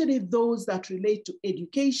 especially those that relate to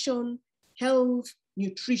education, health,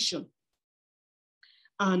 nutrition.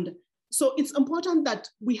 And so it's important that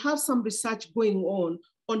we have some research going on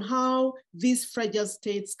how these fragile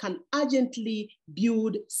states can urgently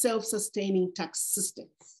build self-sustaining tax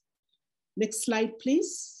systems. Next slide,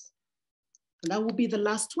 please. And that will be the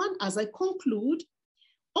last one. As I conclude,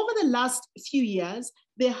 over the last few years,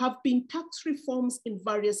 there have been tax reforms in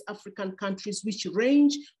various African countries which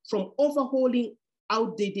range from overhauling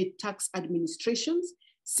outdated tax administrations,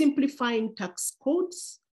 simplifying tax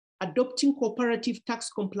codes, adopting cooperative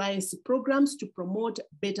tax compliance programs to promote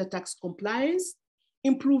better tax compliance,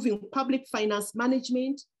 improving public finance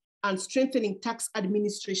management, and strengthening tax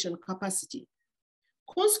administration capacity.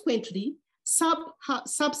 Consequently,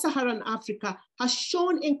 Sub-Saharan Africa has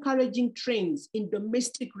shown encouraging trends in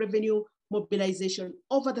domestic revenue mobilization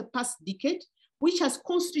over the past decade, which has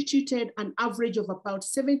constituted an average of about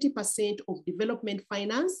 70% of development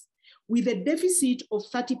finance, with a deficit of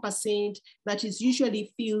 30% that is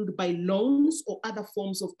usually filled by loans or other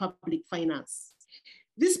forms of public finance.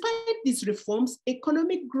 Despite these reforms,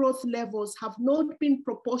 economic growth levels have not been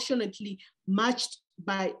proportionately matched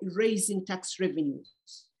by raising tax revenues.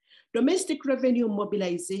 Domestic revenue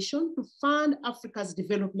mobilization to fund Africa's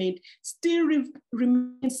development still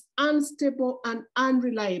remains unstable and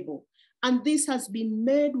unreliable. And this has been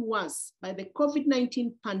made worse by the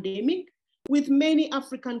COVID-19 pandemic, with many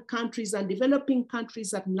African countries and developing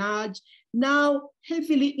countries at large now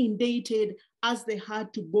heavily indebted as they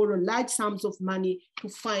had to borrow large sums of money to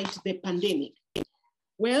fight the pandemic.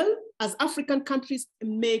 Well, as African countries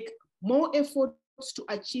make more efforts to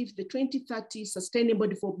achieve the 2030 Sustainable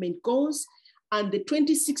Development Goals and the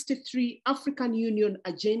 2063 African Union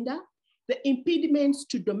Agenda, the impediments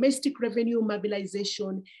to domestic revenue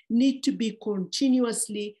mobilization need to be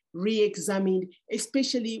continuously re-examined,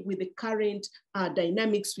 especially with the current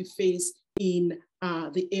dynamics we face in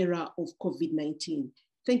the era of COVID-19.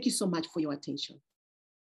 Thank you so much for your attention.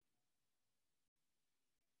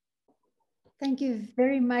 Thank you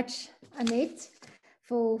very much, Annet,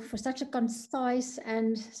 for such a concise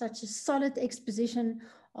and such a solid exposition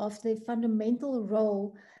of the fundamental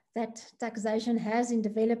role that taxation has in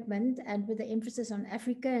development, and with the emphasis on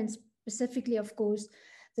Africa and specifically, of course,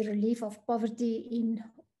 the relief of poverty in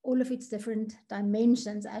all of its different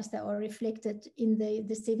dimensions as they are reflected in the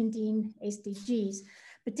 17 SDGs.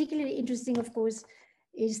 Particularly interesting, of course,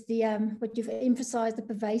 is the what you've emphasized, the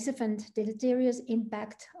pervasive and deleterious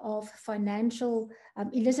impact of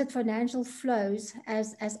illicit financial flows,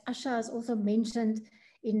 as Asha has also mentioned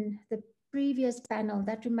in the previous panel.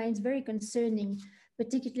 That remains very concerning,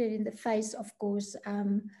 particularly in the face, of course,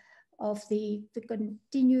 of the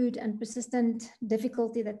continued and persistent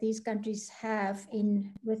difficulty that these countries have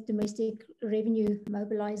with domestic revenue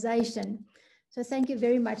mobilization. So thank you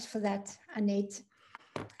very much for that, Annet.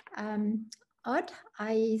 Odd,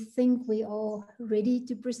 I think we are ready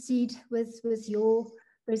to proceed with your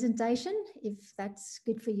presentation. If that's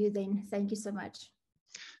good for you, then thank you so much.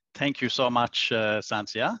 Thank you so much,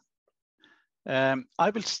 Sansia.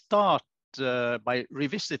 I will start by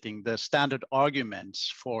revisiting the standard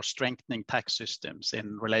arguments for strengthening tax systems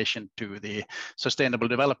in relation to the Sustainable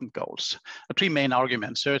Development Goals. Three main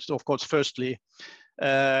arguments. So it's, of course, firstly,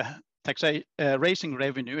 raising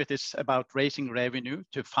revenue. It is about raising revenue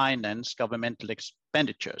to finance governmental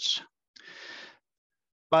expenditures.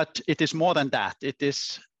 But it is more than that. It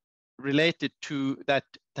is related to that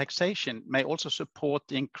taxation may also support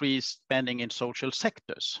increased spending in social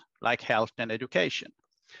sectors like health and education.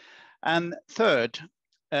 And third,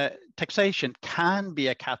 taxation can be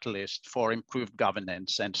a catalyst for improved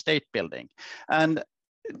governance and state building. And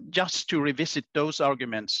just to revisit those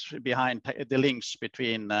arguments behind the links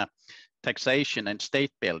between taxation and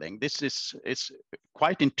state building, this is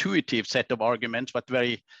quite intuitive set of arguments, but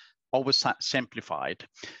very oversimplified.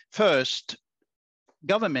 First,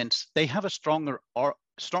 governments, they have a stronger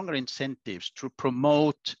incentives to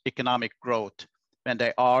promote economic growth when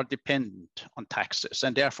they are dependent on taxes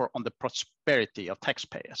and therefore on the prosperity of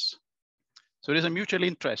taxpayers. So there's a mutual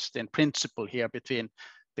interest in principle here between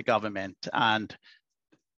the government and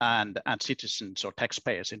citizens or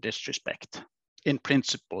taxpayers in this respect. In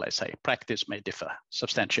principle, I say, practice may differ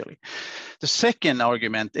substantially. The second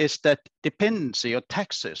argument is that dependency on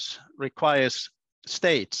taxes requires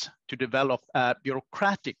states to develop a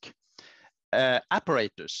bureaucratic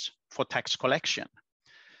apparatus for tax collection.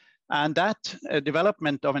 And that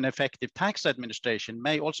development of an effective tax administration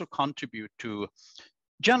may also contribute to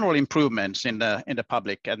general improvements in the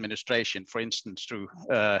public administration, for instance, through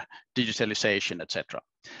digitalization, etc.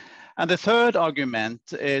 And the third argument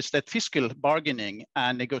is that fiscal bargaining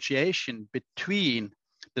and negotiation between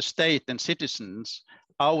the state and citizens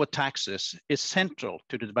over taxes is central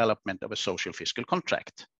to the development of a social fiscal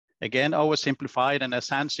contract. Again, oversimplified, and as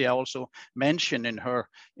Sansia also mentioned in her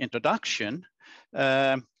introduction,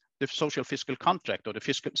 the social fiscal contract or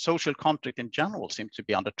the social contract in general seems to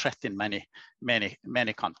be under threat in many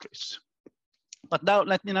countries. But now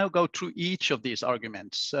let me go through each of these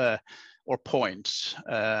arguments or points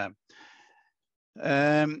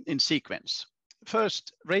in sequence.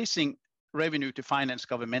 First, raising revenue to finance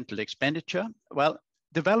governmental expenditure. Well,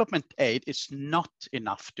 development aid is not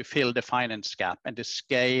enough to fill the finance gap and the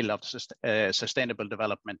scale of sustainable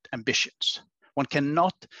development ambitions. One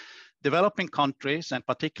cannot, developing countries and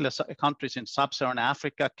particular countries in sub-Saharan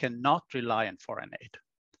Africa cannot rely on foreign aid.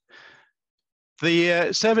 The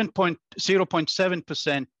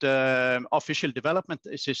 0.7% official development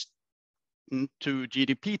assistance to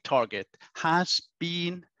GDP target has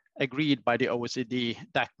been agreed by the OECD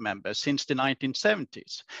DAC members since the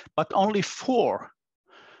 1970s, but only 4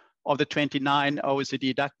 of the 29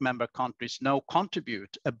 OECD DAC member countries now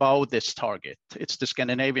contribute above this target. It's the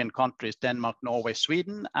Scandinavian countries, Denmark, Norway,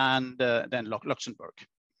 Sweden, and then Luxembourg.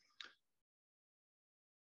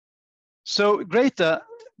 So greater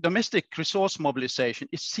domestic resource mobilization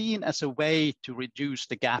is seen as a way to reduce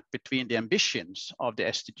the gap between the ambitions of the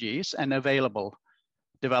SDGs and available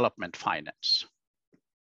development finance.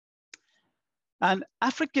 And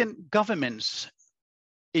African governments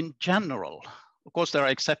in general, of course, there are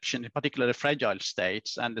exceptions, in particular the fragile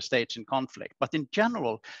states and the states in conflict, but in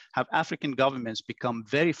general, have African governments become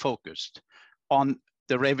very focused on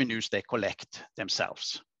the revenues they collect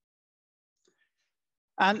themselves.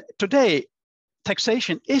 And today,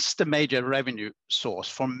 taxation is the major revenue source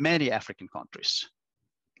for many African countries.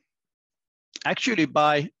 Actually,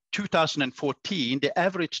 by 2014, the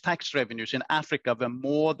average tax revenues in Africa were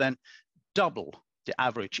more than double the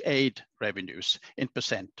average aid revenues in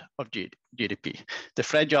percent of GDP. The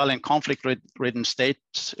fragile and conflict-ridden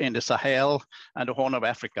states in the Sahel and the Horn of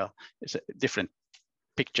Africa is a different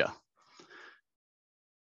picture.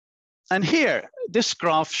 And here, this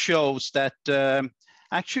graph shows that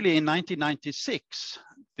actually in 1996,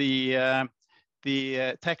 the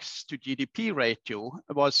tax to GDP ratio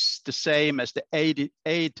was the same as the aid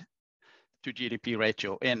to GDP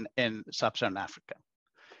ratio in sub-Saharan Africa.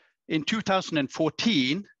 In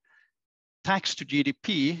 2014, tax to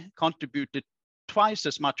GDP contributed twice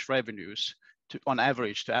as much revenues on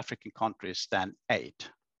average to African countries than aid.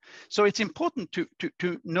 So it's important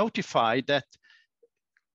to notify that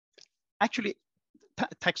actually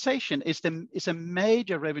taxation is a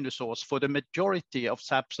major revenue source for the majority of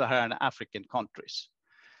sub-Saharan African countries.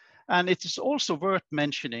 And it is also worth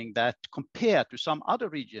mentioning that compared to some other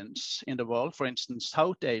regions in the world, for instance,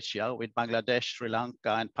 South Asia with Bangladesh, Sri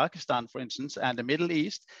Lanka, and Pakistan, for instance, and the Middle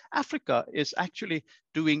East, Africa is actually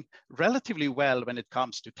doing relatively well when it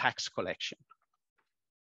comes to tax collection.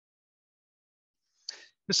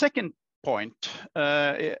 The second point,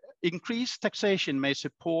 increased taxation may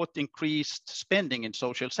support increased spending in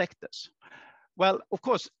social sectors. Well, of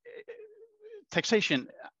course, taxation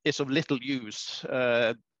is of little use.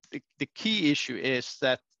 The key issue is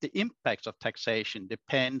that the impact of taxation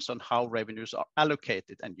depends on how revenues are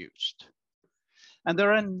allocated and used. And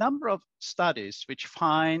there are a number of studies which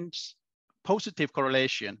find positive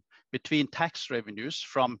correlation between tax revenues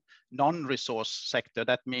from non-resource sector.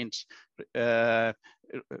 That means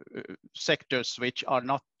sectors which are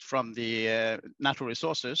not from the natural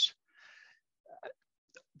resources.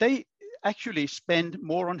 They actually spend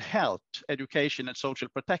more on health, education, and social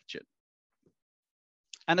protection.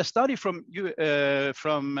 And a study from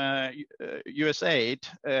USAID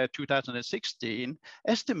 2016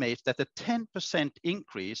 estimates that a 10%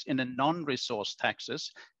 increase in the non-resource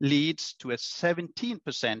taxes leads to a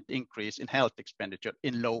 17% increase in health expenditure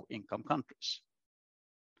in low-income countries.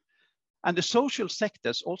 And the social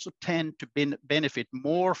sectors also tend to benefit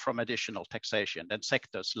more from additional taxation than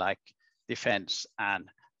sectors like defense and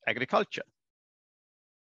agriculture.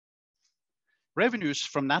 Revenues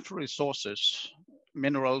from natural resources,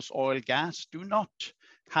 minerals, oil, gas, do not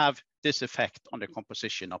have this effect on the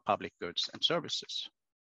composition of public goods and services.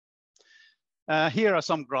 Here are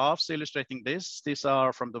some graphs illustrating this. These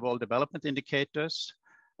are from the World Development Indicators,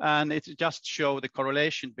 and it just shows the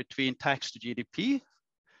correlation between tax to GDP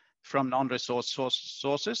from non-resource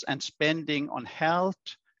sources and spending on health,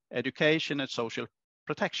 education, and social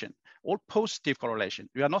protection. All positive correlation.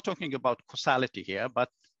 We are not talking about causality here, but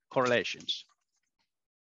correlations.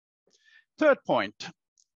 Third point,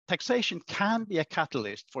 taxation can be a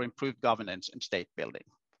catalyst for improved governance and state building.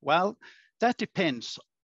 Well, that depends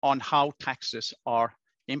on how taxes are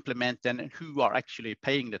implemented and who are actually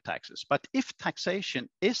paying the taxes. But if taxation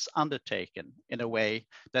is undertaken in a way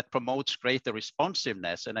that promotes greater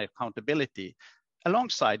responsiveness and accountability,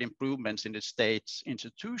 alongside improvements in the state's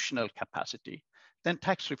institutional capacity, then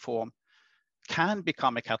tax reform can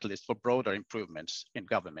become a catalyst for broader improvements in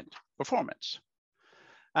government performance.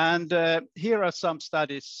 And here are some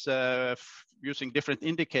studies using different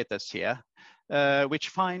indicators here, which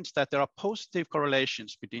finds that there are positive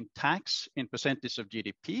correlations between tax in percentage of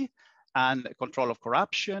GDP and control of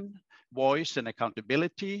corruption, voice and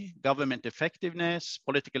accountability, government effectiveness,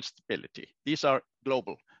 political stability. These are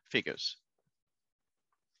global figures.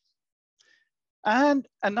 And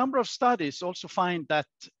a number of studies also find that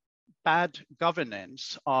bad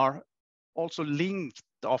governance are also linked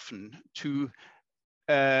often to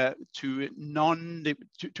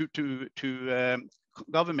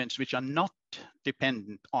governments which are not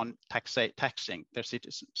dependent on taxing their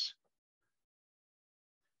citizens.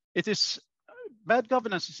 Bad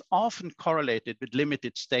governance is often correlated with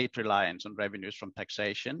limited state reliance on revenues from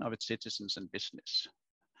taxation of its citizens and business.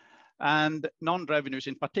 And non-revenues,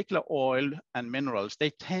 in particular oil and minerals, they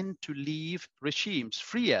tend to leave regimes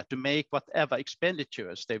freer to make whatever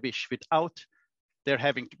expenditures they wish without they're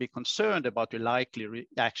having to be concerned about the likely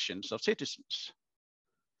reactions of citizens.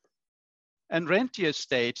 And rentier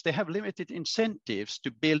states, they have limited incentives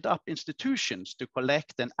to build up institutions to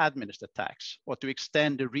collect and administer tax or to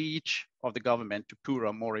extend the reach of the government to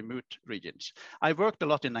poorer, more remote regions. I worked a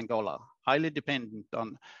lot in Angola, highly dependent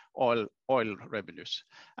on oil revenues.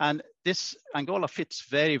 And this Angola fits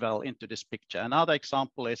very well into this picture. Another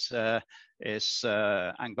example is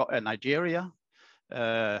Nigeria,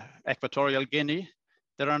 Equatorial Guinea.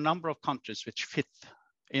 There are a number of countries which fit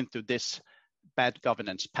into this bad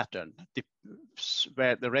governance pattern,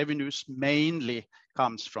 where the revenues mainly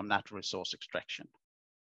comes from natural resource extraction.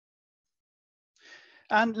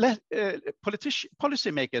 And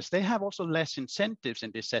policymakers, they have also less incentives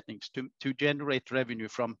in these settings to generate revenue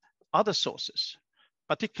from other sources,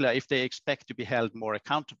 particularly if they expect to be held more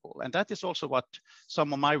accountable. And that is also what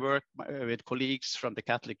some of my work with colleagues from the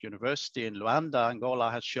Catholic University in Luanda,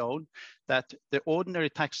 Angola, has shown, that the ordinary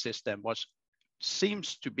tax system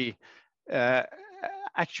seems to be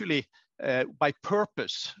actually by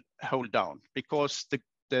purpose hold down, because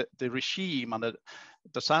the regime under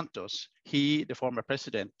Dos Santos, the former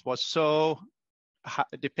president, was so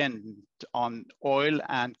dependent on oil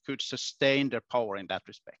and could sustain their power in that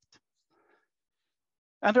respect.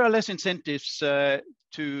 And there are less incentives for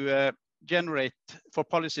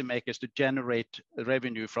policymakers to generate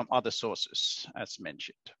revenue from other sources, as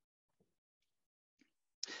mentioned.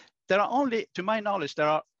 There are only, to my knowledge, there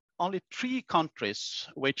are only 3 countries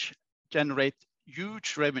which generate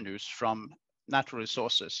huge revenues from natural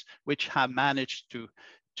resources, which have managed to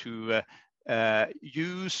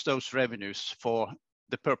use those revenues for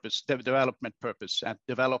the development purpose, and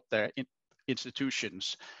develop their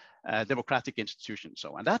institutions, democratic institutions.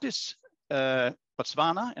 So, and that is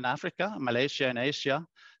Botswana in Africa, Malaysia in Asia,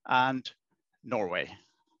 and Norway,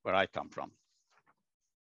 where I come from.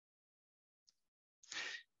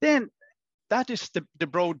 Then that is the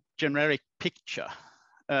broad generic picture.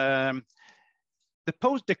 The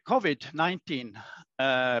COVID-19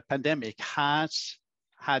 pandemic has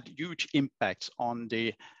had huge impacts on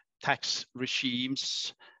the tax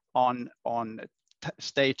regimes, on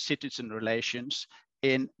state-citizen relations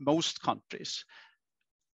in most countries,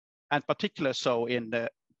 and particularly so in the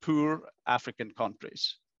poor African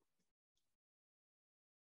countries.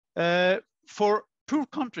 For poor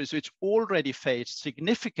countries which already face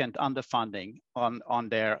significant underfunding on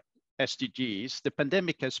their SDGs, the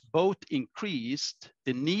pandemic has both increased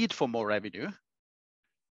the need for more revenue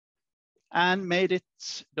and made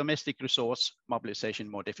its domestic resource mobilization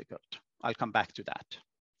more difficult. I'll come back to that.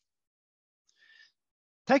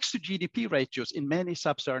 Tax to GDP ratios in many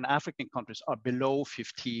sub-Saharan African countries are below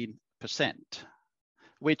 15%,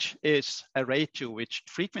 which is a ratio which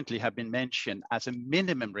frequently have been mentioned as a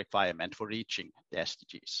minimum requirement for reaching the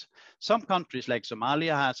SDGs. Some countries like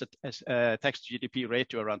Somalia has a tax to GDP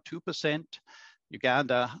ratio around 2%,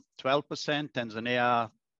 Uganda 12%, Tanzania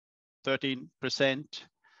 13%.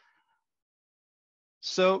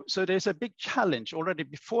 So there's a big challenge already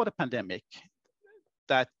before the pandemic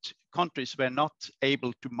that countries were not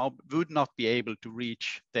able to would not be able to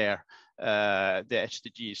reach their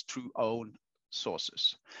SDGs through own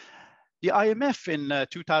sources. The IMF in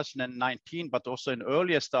 2019, but also in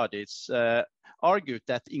earlier studies, argued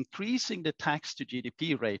that increasing the tax to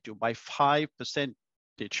GDP ratio by 5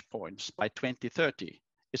 percentage points by 2030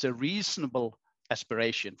 is a reasonable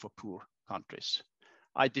aspiration for poor countries.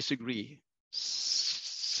 I disagree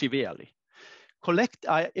severely.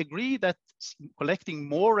 I agree that collecting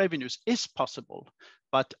more revenues is possible,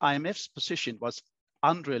 but IMF's position was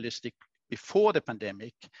unrealistic before the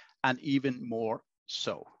pandemic and even more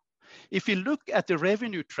so. If you look at the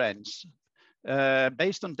revenue trends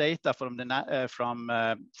based on data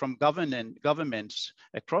from governments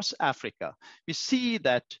across Africa, we see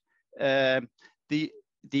that the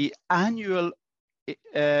annual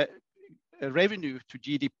revenue to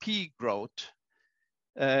GDP growth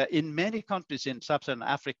in many countries in sub-Saharan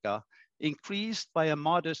Africa increased by a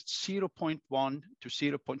modest 0.1 to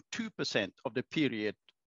 0.2% of the period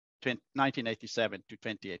 1987 to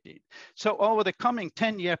 2018. So over the coming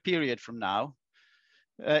 10-year period from now,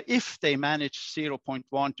 if they manage 0.1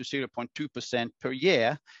 to 0.2% per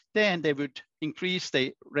year, then they would increase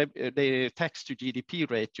the tax to GDP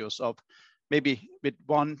ratios of maybe with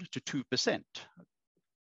 1 to 2%.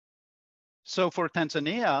 So for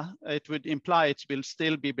Tanzania, it would imply it will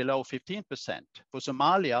still be below 15%. For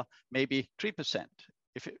Somalia, maybe 3%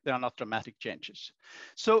 if there are not dramatic changes.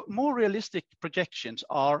 So more realistic projections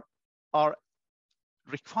are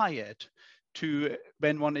required to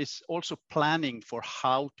when one is also planning for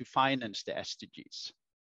how to finance the SDGs.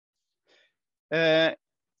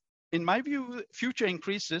 In my view, future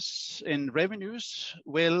increases in revenues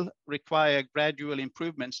will require gradual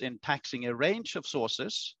improvements in taxing a range of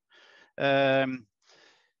sources.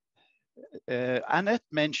 Annet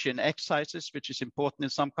mentioned excises, which is important in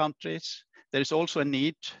some countries. There is also a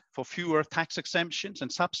need for fewer tax exemptions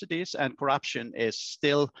and subsidies, and corruption is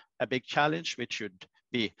still a big challenge, which should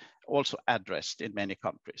be also addressed in many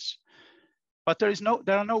countries. But there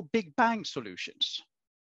are no big bang solutions.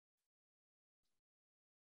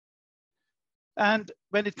 And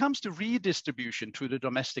when it comes to redistribution through the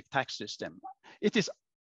domestic tax system, it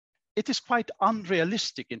is quite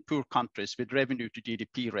unrealistic in poor countries with revenue to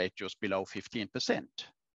GDP ratios below 15%.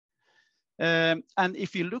 And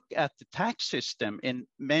if you look at the tax system in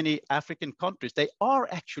many African countries, they are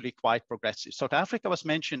actually quite progressive. South Africa was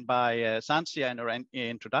mentioned by Sansia in her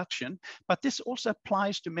introduction, but this also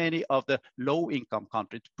applies to many of the low-income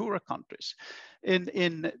countries, poorer countries.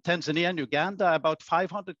 In Tanzania and Uganda, about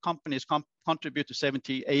 500 companies contribute to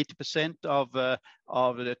 78% of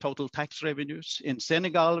the total tax revenues. In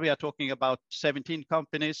Senegal, we are talking about 17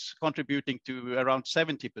 companies contributing to around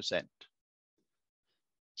 70%.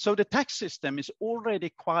 So the tax system is already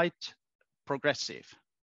quite progressive.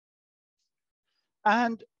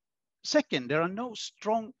 And second, there are no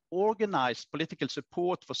strong organized political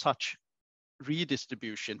support for such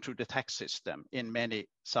redistribution through the tax system in many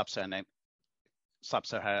sub-Saharan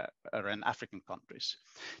African countries.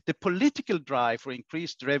 The political drive for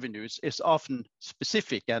increased revenues is often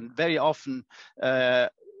specific, and very often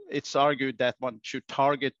it's argued that one should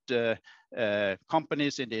target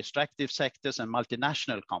companies in the extractive sectors and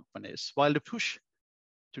multinational companies, while the push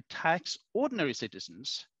to tax ordinary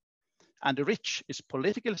citizens and the rich is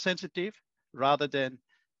politically sensitive rather than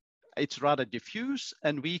it's rather diffuse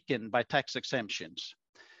and weakened by tax exemptions.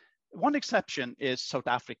 One exception is South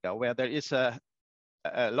Africa, where there is a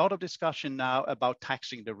lot of discussion now about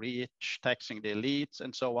taxing the rich, taxing the elites,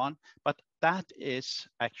 and so on. But that is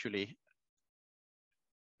actually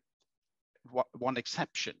one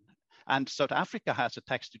exception. And South Africa has a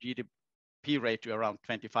tax to GDP ratio around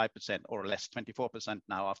 25% or less, 24%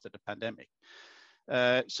 now after the pandemic.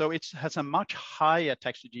 So it has a much higher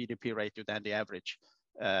tax to GDP ratio than the average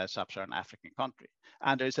sub-Saharan African country.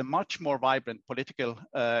 And there is a much more vibrant political,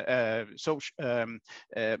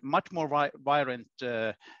 much more vibrant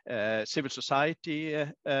civil society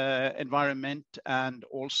environment, and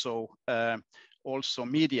also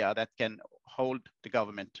media that can hold the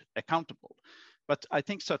government accountable. But I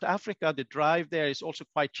think South Africa, the drive there is also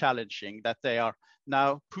quite challenging, that they are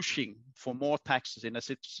now pushing for more taxes in a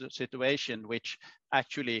situation which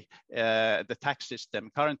actually the tax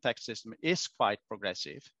system, current tax system, is quite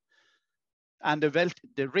progressive. And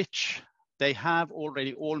the rich, they have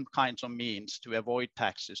already all kinds of means to avoid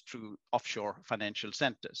taxes through offshore financial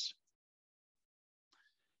centers.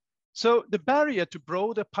 So the barrier to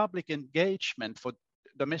broader public engagement for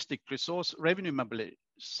domestic resource revenue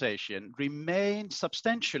mobilization remains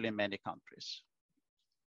substantial in many countries.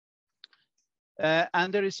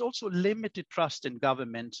 And there is also limited trust in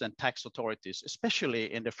governments and tax authorities,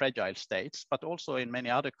 especially in the fragile states, but also in many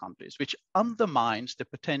other countries, which undermines the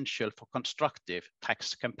potential for constructive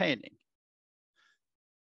tax campaigning.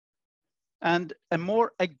 And a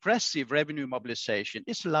more aggressive revenue mobilization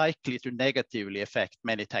is likely to negatively affect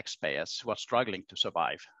many taxpayers who are struggling to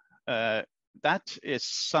survive. That is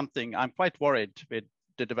something I'm quite worried with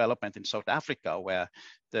the development in South Africa, where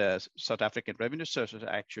the South African Revenue Service has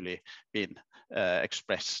actually been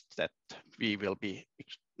expressed that we will be,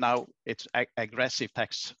 now it's aggressive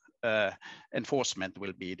tax enforcement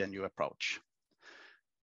will be the new approach.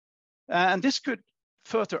 And this could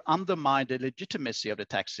further undermine the legitimacy of the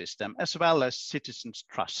tax system, as well as citizens'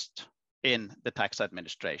 trust in the tax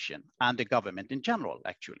administration and the government in general,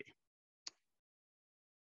 actually.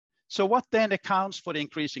 So what then accounts for the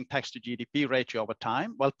increasing tax to GDP ratio over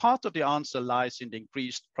time? Well, part of the answer lies in the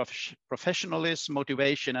increased professionalism,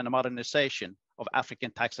 motivation, and modernization of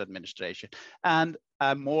African tax administration, and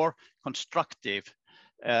a more constructive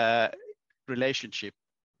relationship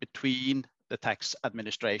between the tax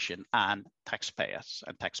administration and taxpayers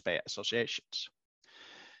and taxpayer associations.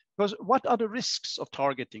 Because what are the risks of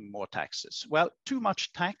targeting more taxes? Well, too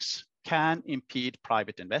much tax can impede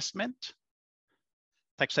private investment.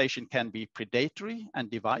 Taxation can be predatory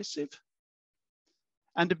and divisive.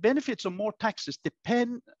 And the benefits of more taxes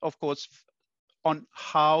depend, of course, on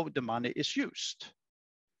how the money is used.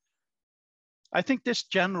 I think this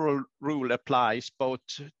general rule applies both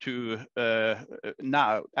to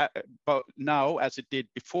now as it did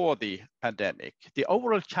before the pandemic. The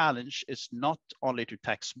overall challenge is not only to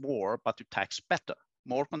tax more, but to tax better,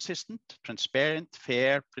 more consistent, transparent,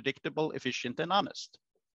 fair, predictable, efficient, and honest.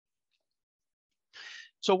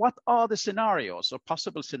 So what are the scenarios or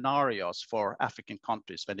possible scenarios for African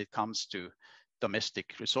countries when it comes to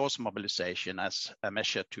domestic resource mobilization as a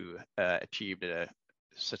measure to achieve the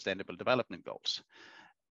Sustainable Development Goals?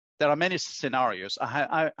 There are many scenarios.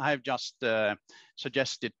 I have just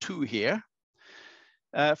suggested two here.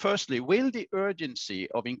 Firstly, will the urgency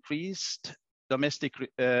of increased domestic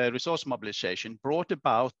resource mobilization brought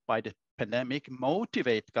about by the pandemic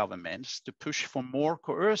motivate governments to push for more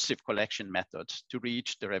coercive collection methods to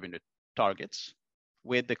reach the revenue targets,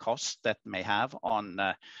 with the costs that may have on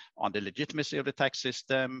the legitimacy of the tax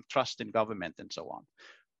system, trust in government, and so on?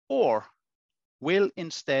 Or will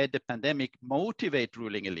instead the pandemic motivate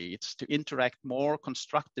ruling elites to interact more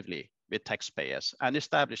constructively with taxpayers and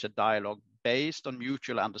establish a dialogue based on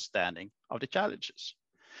mutual understanding of the challenges?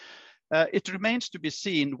 It remains to be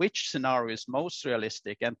seen which scenario is most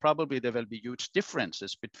realistic, and probably there will be huge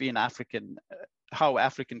differences between how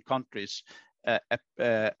African countries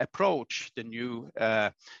approach the new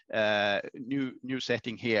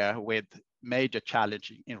setting here, with major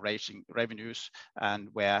challenges in raising revenues, and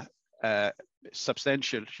where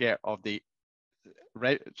substantial share of the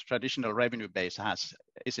traditional revenue base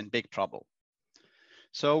is in big trouble.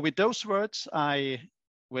 So with those words, I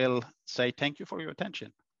will say thank you for your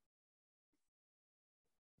attention.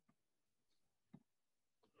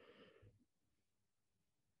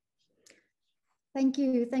 Thank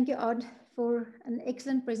you, Odd, for an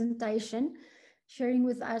excellent presentation, sharing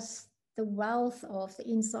with us the wealth of the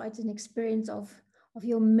insights and experience of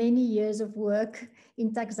your many years of work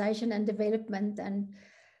in taxation and development. And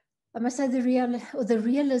I must say the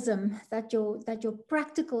realism that your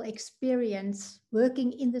practical experience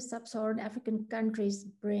working in the sub-Saharan African countries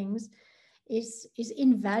brings is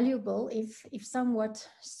invaluable, if somewhat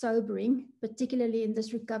sobering, particularly in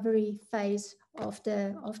this recovery phase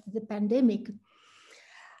after the pandemic.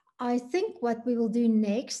 I think what we will do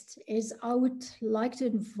next is I would like to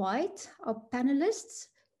invite our panelists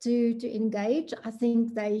to engage. I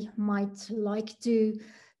think they might like to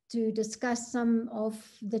discuss some of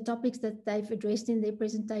the topics that they've addressed in their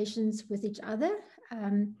presentations with each other.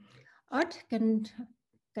 Odd, can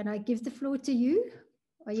I give the floor to you?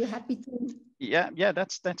 Are you happy to? Yeah,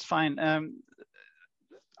 that's fine.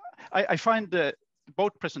 I find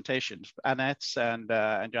both presentations, Annette's and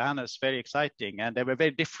Johanna's, very exciting, and they were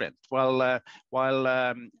very different. While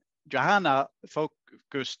Johanna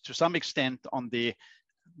focused to some extent on the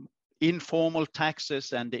informal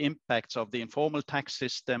taxes and the impacts of the informal tax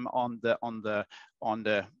system on a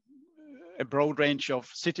broad range of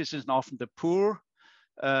citizens, and often the poor.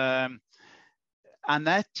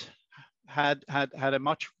 Annet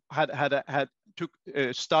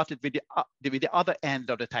started with the other end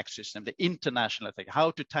of the tax system, the international thing, how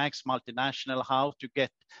to tax multinational, how to get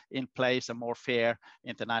in place a more fair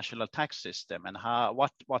international tax system, and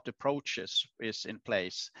what approaches is in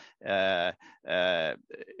place,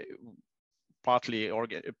 partly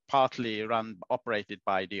operated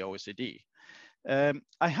by the OECD.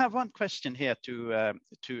 I have one question here to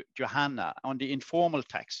Johanna on the informal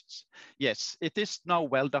taxes. Yes, it is now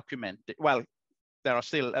well documented. Well, there are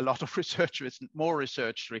still a lot of research, with more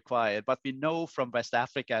research required, but we know from West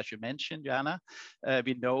Africa, as you mentioned, Johanna,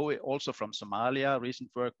 we know also from Somalia,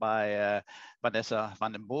 recent work by Vanessa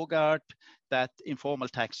van den Boogaard, that informal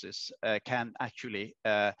taxes can actually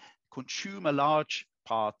consume a large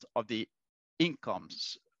part of the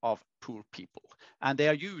incomes of poor people. And they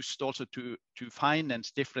are used also to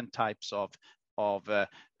finance different types of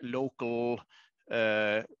local,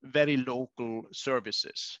 very local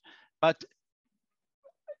services. But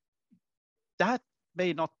that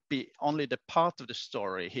may not be only the part of the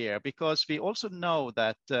story here, because we also know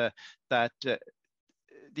that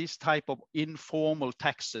this type of informal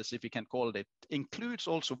taxes, if you can call it, includes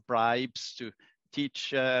also bribes to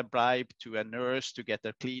teach, bribe to a nurse to get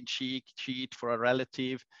a clean sheet for a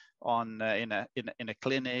relative in a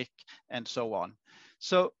clinic, and so on.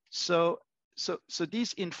 So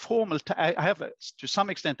these informal, I have to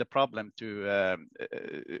some extent a problem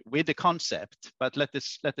with the concept, but let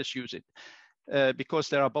us use it. Because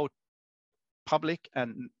there are both public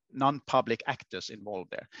and non-public actors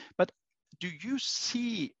involved there. But do you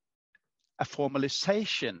see a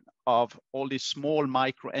formalization of all these small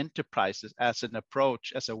micro enterprises as an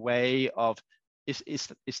approach, as a way of,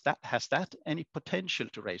 has that any potential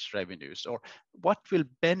to raise revenues? Or what will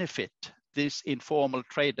benefit these informal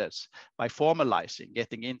traders by formalizing,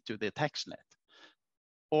 getting into the tax net?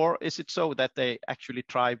 Or is it so that they actually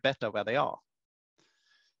thrive better where they are?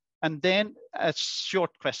 And then a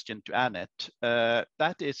short question to Annet,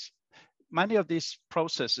 that is, many of these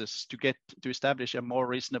processes to establish a more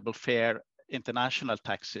reasonable, fair international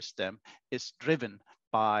tax system is driven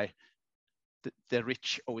by the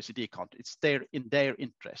rich OECD countries. It's in their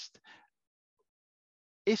interest.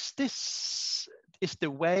 Is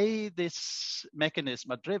the way this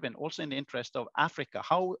mechanism are driven also in the interest of Africa?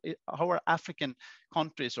 How are African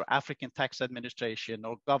countries or African tax administration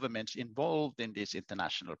or governments involved in these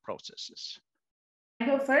international processes? I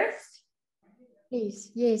go first?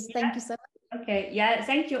 Please, yes, thank you so much. Okay, yeah,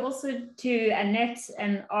 thank you also to Annet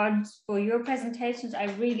and Odd for your presentations. I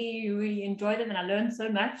really, really enjoyed them and I learned so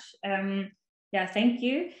much. Yeah, thank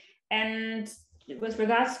you. And with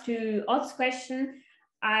regards to Odd's question,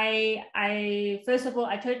 I first of all,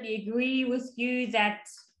 I totally agree with you that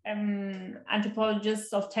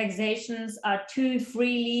anthropologists of taxations are too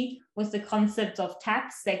freely with the concept of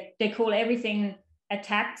tax. They call everything a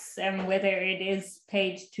tax, whether it is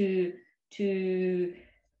paid to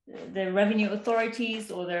the revenue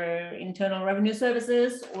authorities or their internal revenue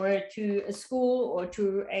services, or to a school or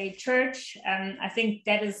to a church. I think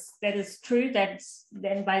that is true. That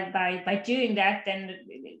then by doing that, then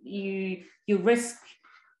you risk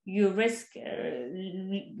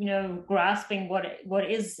grasping what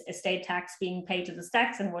is estate tax being paid to the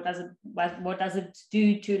stacks, and what does it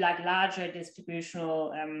do to like larger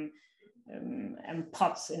distributional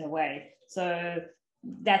pots in a way. So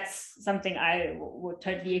that's something I would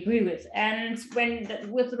totally agree with. And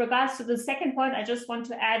with regards to the second point, I just want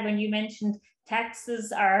to add, when you mentioned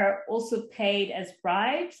taxes are also paid as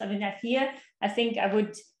bribes, I mean, I think I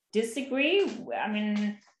would disagree. I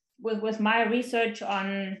mean, with my research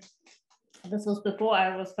on, this was before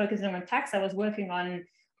I was focusing on tax, I was working on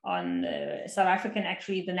South African,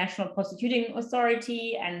 actually the National Prosecuting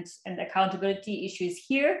Authority and accountability issues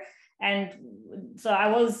here. And so I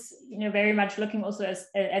was, very much looking also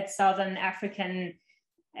at Southern African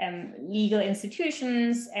legal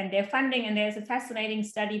institutions and their funding. And there's a fascinating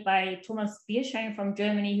study by Thomas Bierschein from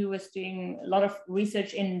Germany, who was doing a lot of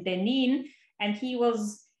research in Benin, and he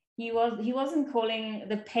wasn't calling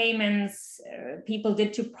the payments people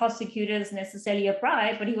did to prosecutors necessarily a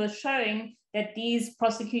bribe, but he was showing that these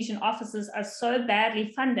prosecution offices are so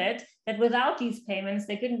badly funded that without these payments,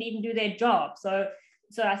 they couldn't even do their job. So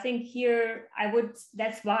I think here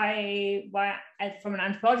that's why from an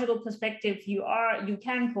anthropological perspective, you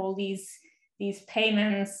can call these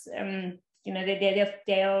payments,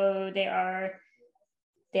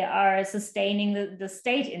 they are sustaining the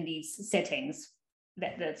state in these settings.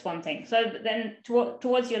 That's one thing. So then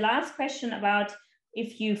towards your last question about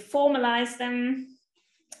if you formalize them,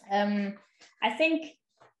 I think,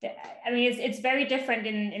 it's very different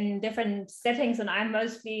in different settings, and I'm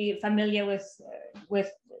mostly familiar with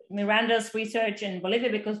Miranda's research in Bolivia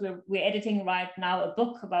because we're editing right now a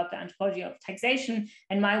book about the anthropology of taxation,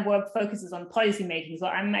 and my work focuses on policy making. So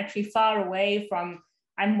I'm actually far away from.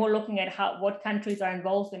 I'm more looking at what countries are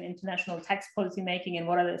involved in international tax policy making and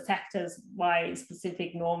what are the factors why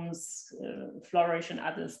specific norms flourish and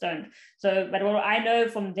others don't. So, but what I know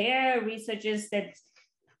from their research is that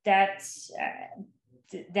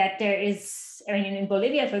there is, in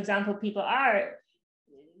Bolivia, for example,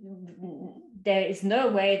 there is no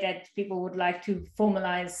way that people would like to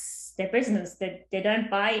formalize their business, that they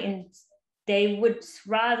don't buy in. They would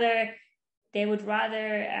rather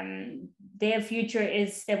their future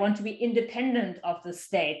is they want to be independent of the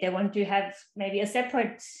state. They want to have maybe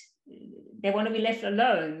they want to be left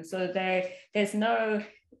alone. So there's no,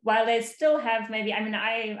 while they still have maybe,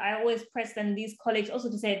 I always press them, these colleagues also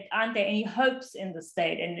to say, aren't there any hopes in the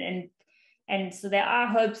state? And so there are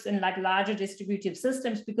hopes in like larger distributive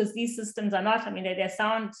systems, because these systems are not,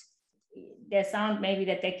 they sound maybe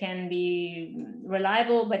that they can be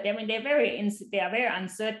reliable, but they are very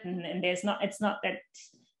uncertain, and it's not that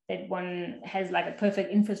one has like a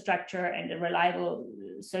perfect infrastructure and a reliable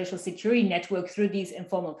social security network through these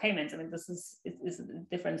informal payments. This is a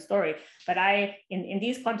different story. But in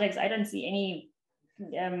these contexts, I don't see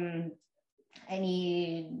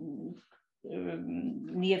any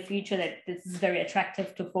near future that this is very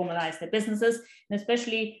attractive to formalize their businesses, and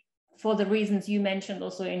especially for the reasons you mentioned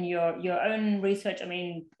also in your own research.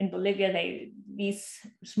 In Bolivia, these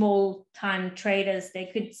small time traders, they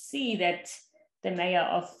could see that the mayor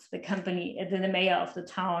of the company, the mayor of the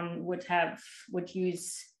town would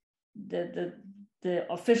use the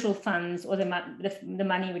official funds or the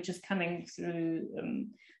money which is coming through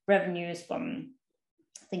revenues from,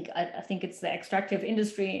 I think it's the extractive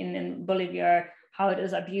industry in Bolivia, how it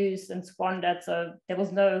is abused and squandered. So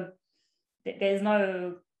there's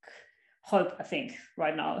no hope, I think,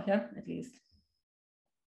 right now, at least.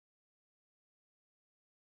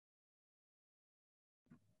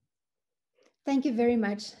 Thank you very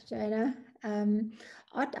much, Johanna.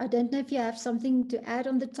 Odd, I don't know if you have something to add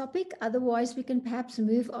on the topic. Otherwise, we can perhaps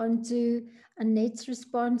move on to Annette's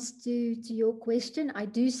response to your question. I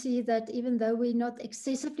do see that even though we're not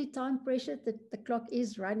excessively time pressured, the clock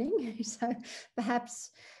is running. So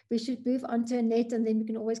perhaps we should move on to Annette, and then we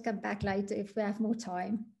can always come back later if we have more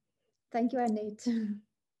time. Thank you, Annet.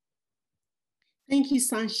 Thank you,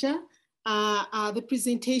 Sansia. The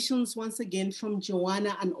presentations once again from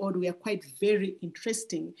Johanna and Odd were quite very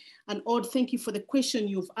interesting. And Odd, thank you for the question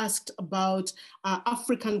you've asked about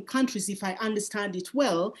African countries, if I understand it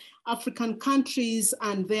well, African countries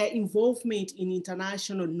and their involvement in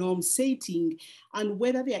international norm setting, and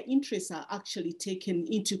whether their interests are actually taken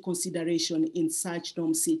into consideration in such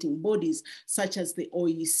norm setting bodies, such as the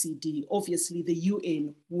OECD. Obviously, the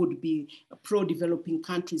UN would be pro-developing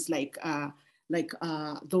countries like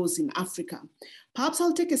those in Africa. Perhaps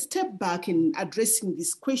I'll take a step back in addressing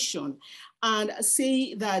this question and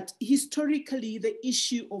say that historically the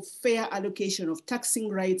issue of fair allocation of taxing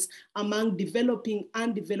rights among developing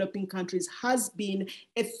and developing countries has been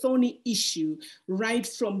a thorny issue right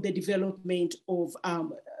from the development of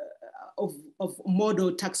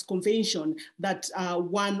model tax convention, that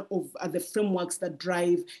one of the frameworks that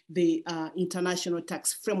drive the international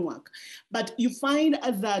tax framework. But you find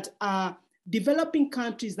that developing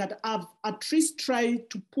countries that have at least tried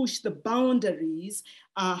to push the boundaries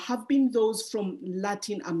have been those from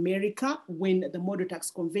Latin America when the model tax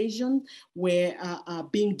convention were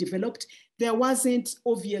being developed. there wasn't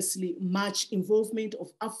obviously much involvement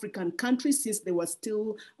of African countries since they were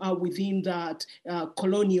still within that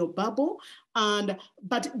colonial bubble.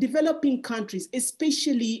 But developing countries,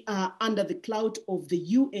 especially under the clout of the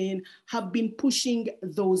UN, have been pushing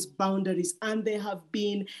those boundaries, and they have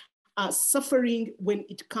been suffering when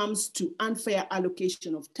it comes to unfair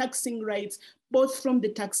allocation of taxing rights, both from the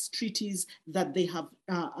tax treaties that they have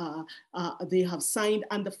signed,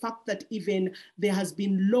 and the fact that even there has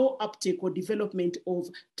been low uptake or development of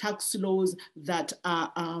tax laws that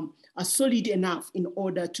are solid enough in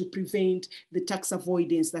order to prevent the tax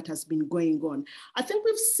avoidance that has been going on. I think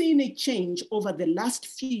we've seen a change over the last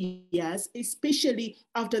few years, especially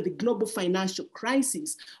after the global financial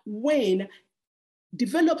crisis, when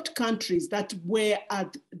developed countries that were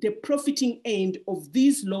at the profiting end of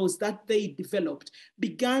these laws that they developed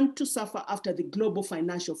began to suffer after the global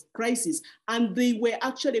financial crisis, and they were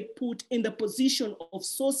actually put in the position of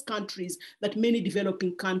source countries that many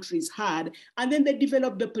developing countries had, and then they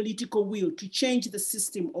developed the political will to change the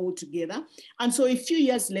system altogether. And so a few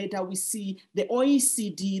years later, we see the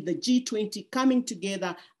OECD, the G20 coming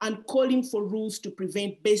together and calling for rules to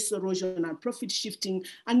prevent base erosion and profit shifting,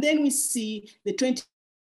 and then we see the 2015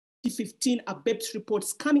 BEPS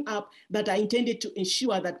reports coming up that are intended to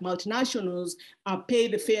ensure that multinationals pay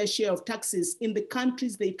the fair share of taxes in the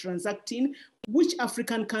countries they transact in, which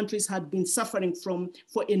African countries had been suffering from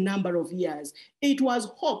for a number of years. It was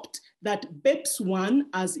hoped that BEPS 1,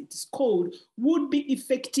 as it is called, would be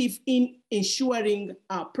effective in ensuring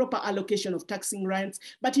proper allocation of taxing rights,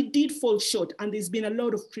 but it did fall short, and there's been a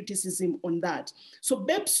lot of criticism on that. So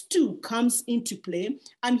BEPS 2 comes into play,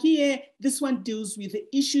 and here this one deals with the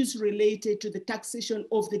issues related to the taxation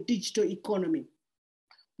of the digital economy.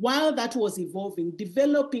 While that was evolving,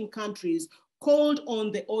 developing countries called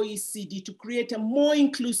on the OECD to create a more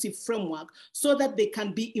inclusive framework so that they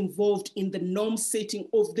can be involved in the norm setting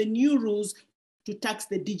of the new rules to tax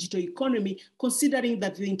the digital economy, considering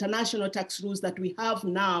that the international tax rules that we have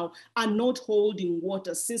now are not holding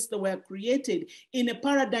water since they were created in a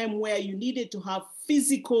paradigm where you needed to have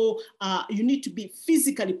physical, you need to be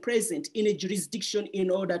physically present in a jurisdiction in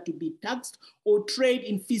order to be taxed or trade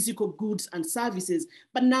in physical goods and services.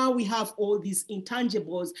 But now we have all these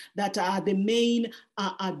intangibles that are the main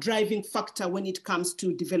driving factor when it comes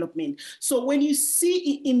to development. So when you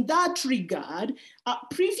see in that regard,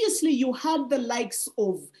 previously you had the likes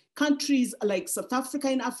of countries like South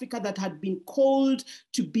Africa in Africa that had been called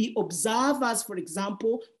to be observers, for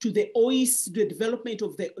example, to the OECD, the development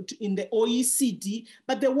of in the OECD,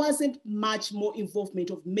 but there wasn't much more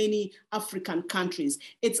involvement of many African countries.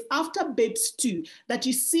 It's after BEPS 2 that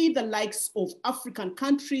you see the likes of African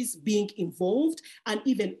countries being involved, and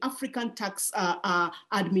even African tax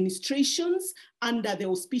administrations under the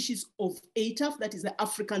auspices of ATAF, that is the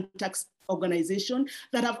African Tax Organization,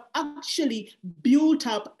 that have actually built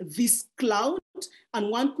up this cloud, and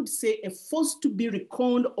one could say a force to be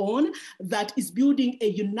reckoned on, that is building a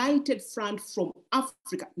united front from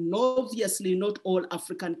Africa. And obviously not all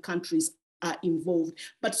African countries are involved,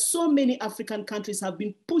 but so many African countries have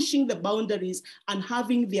been pushing the boundaries and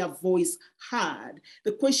having their voice heard.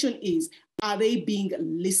 The question is, are they being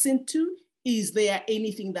listened to? Is there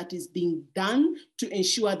anything that is being done to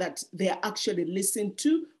ensure that they are actually listened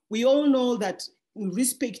to? We all know that with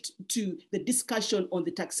respect to the discussion on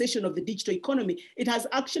the taxation of the digital economy, it has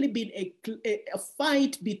actually been a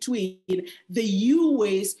fight between the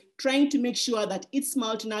US trying to make sure that its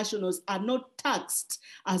multinationals are not taxed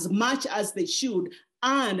as much as they should,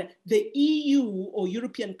 and the EU or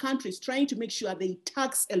European countries trying to make sure they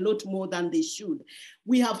tax a lot more than they should.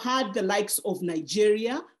 We have had the likes of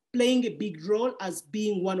Nigeria playing a big role as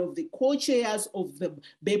being one of the co-chairs of the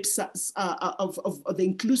BEPS, of the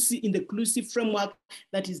inclusive framework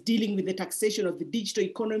that is dealing with the taxation of the digital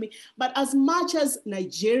economy. But as much as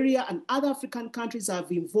Nigeria and other African countries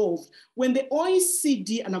have involved, when the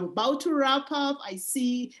OECD, and I'm about to wrap up, I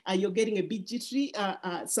see you're getting a bit jittery,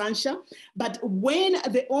 Sansia, but when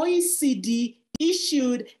the OECD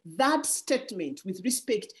issued that statement with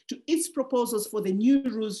respect to its proposals for the new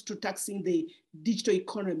rules to taxing the digital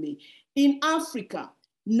economy, in Africa,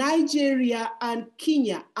 Nigeria and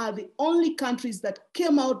Kenya are the only countries that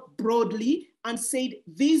came out broadly and said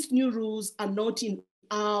these new rules are not in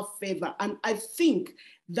our favor. And I think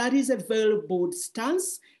that is a very bold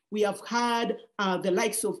stance. We have had the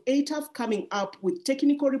likes of ATAF coming up with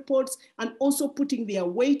technical reports and also putting their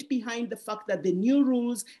weight behind the fact that the new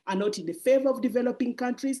rules are not in the favor of developing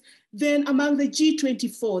countries. Then among the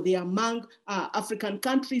G24, they are among African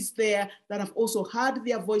countries there that have also had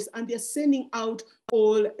their voice, and they're sending out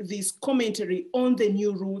all this commentary on the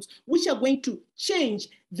new rules, which are going to change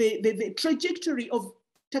the trajectory of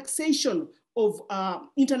taxation of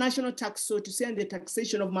international tax, so to say, and the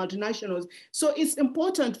taxation of multinationals. So it's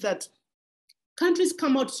important that countries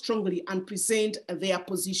come out strongly and present their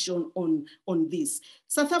position on this.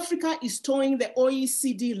 South Africa is towing the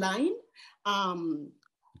OECD line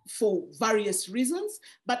for various reasons,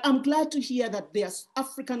 but I'm glad to hear that there's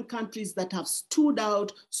African countries that have stood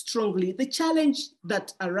out strongly. The challenge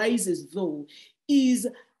that arises, though, is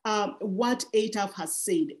what ATAF has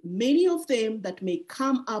said. Many of them that may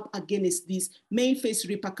come up against this may face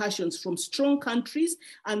repercussions from strong countries,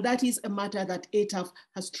 and that is a matter that ATAF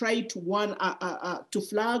has tried to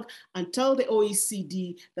flag and tell the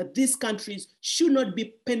OECD that these countries should not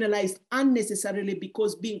be penalized unnecessarily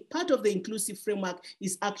because being part of the inclusive framework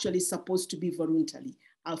is actually supposed to be voluntary.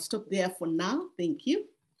 I'll stop there for now. Thank you.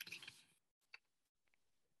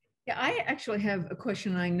 Yeah, I actually have a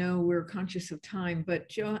question. I know we're conscious of time, but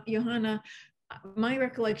Johanna, my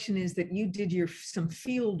recollection is that you did some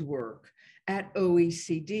field work at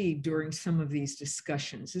OECD during some of these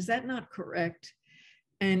discussions. Is that not correct?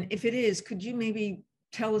 And if it is, could you maybe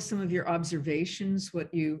tell us some of your observations,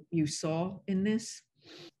 what you saw in this?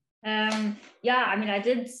 Yeah, I mean, I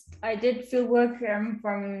did field work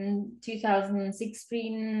from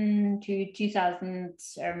 2016 to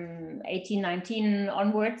 2018-19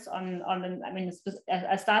 onwards on the, I mean,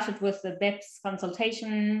 I started with the BEPS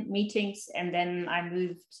consultation meetings, and then I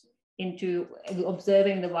moved into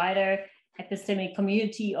observing the wider epistemic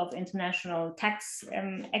community of international tax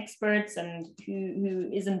experts and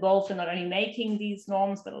who is involved in not only making these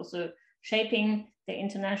norms, but also shaping the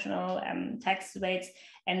international tax rates.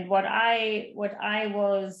 And what I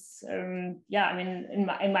was, yeah, I mean,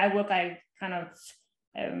 in my work, I kind of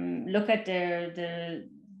look at the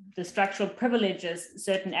structural privileges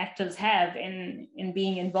certain actors have in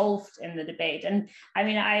being involved in the debate. And I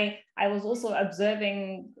mean, I was also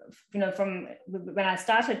observing, you know, from when I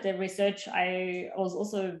started the research, I was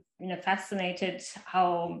also, you know, fascinated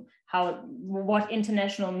what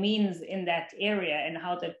international means in that area, and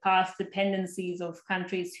how the past dependencies of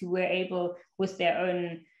countries who were able, with their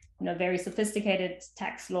own, you know, very sophisticated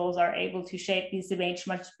tax laws, are able to shape these debates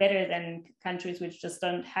much better than countries which just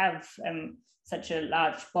don't have such a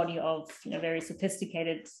large body of, you know, very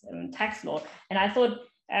sophisticated tax law. And I thought,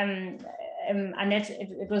 Annet,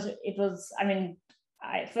 it was. I mean,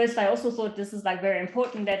 I also thought this is like very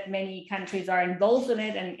important that many countries are involved in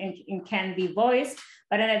it and can be voiced.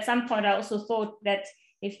 But then at some point, I also thought that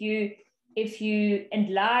if you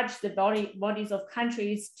enlarge the bodies of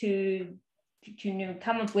countries to you know,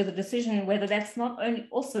 come up with a decision, whether that's not only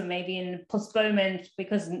also maybe in postponement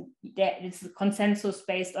because it's a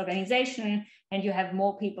consensus-based organization and you have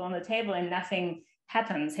more people on the table and nothing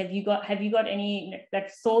happens. Have you got any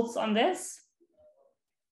like thoughts on this?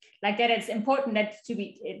 Like that it's important that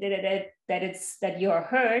that you're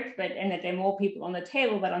heard, and that there are more people on the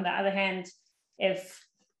table. But on the other hand, if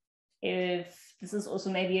this is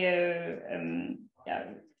also maybe a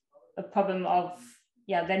problem of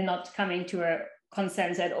then not coming to a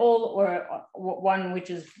consensus at all, or one which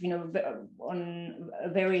is, you know, on a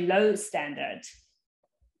very low standard.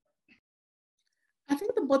 I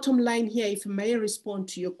think the bottom line here, if I may respond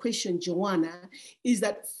to your question, Johanna, is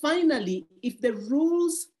that finally, if the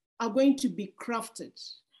rules are going to be crafted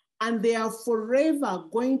and they are forever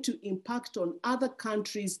going to impact on other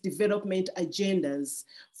countries' development agendas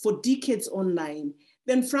for decades online,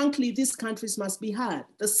 then frankly, these countries must be heard.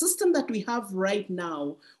 The system that we have right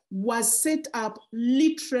now was set up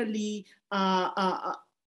literally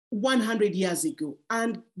 100 years ago,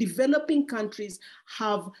 and developing countries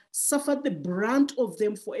have suffered the brunt of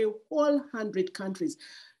them for a whole 100 countries.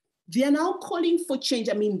 They are now calling for change.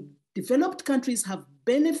 I mean, developed countries have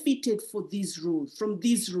benefited from these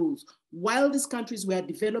rules, while these countries were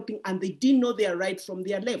developing and they didn't know their right from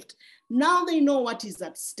their left. Now they know what is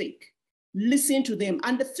at stake. Listen to them.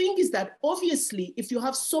 And the thing is that obviously, if you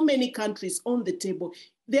have so many countries on the table,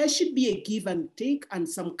 there should be a give and take and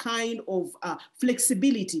some kind of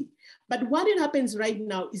flexibility. But what happens right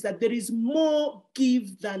now is that there is more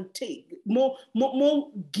give than take, more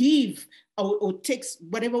give or takes,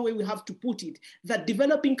 whatever way we have to put it, that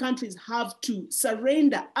developing countries have to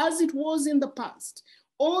surrender as it was in the past.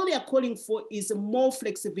 All they are calling for is more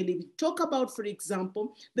flexibility. Talk about, for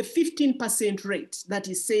example, the 15% rate that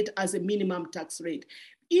is set as a minimum tax rate.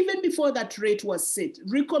 Even before that rate was set,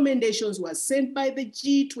 recommendations were sent by the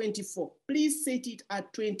G24. Please set it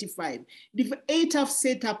at 25. The 8 have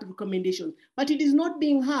set up recommendations, but it is not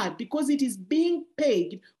being heard because it is being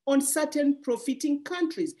paid on certain profiting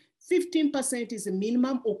countries. 15% is a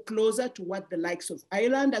minimum or closer to what the likes of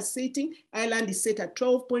Ireland are setting. Ireland is set at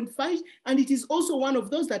 12.5, and it is also one of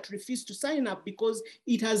those that refused to sign up because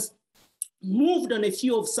it has moved on a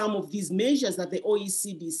few of some of these measures that the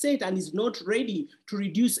OECD set and is not ready to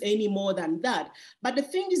reduce any more than that. But the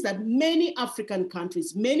thing is that many African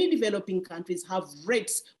countries, many developing countries have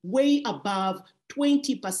rates way above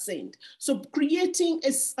 20%. So creating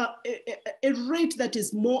a rate that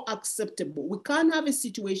is more acceptable. We can't have a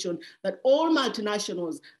situation that all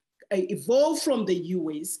multinationals evolve from the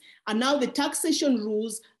US, and now the taxation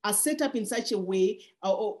rules are set up in such a way,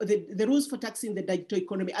 or the rules for taxing the digital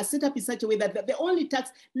economy are set up in such a way that they only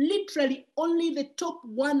tax literally only the top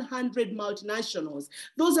 100 multinationals.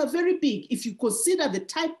 Those are very big. If you consider the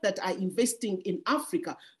type that are investing in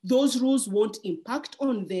Africa, those rules won't impact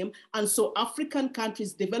on them. And so African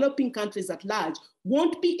countries, developing countries at large,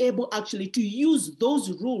 won't be able actually to use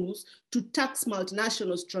those rules to tax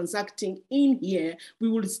multinationals transacting in here. We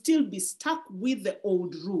will still be stuck with the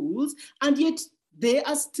old rules, and yet they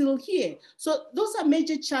are still here. So those are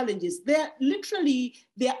major challenges. They're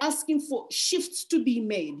asking for shifts to be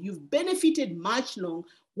made. You've benefited much long.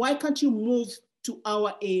 Why can't you move to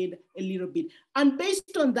our aid a little bit? And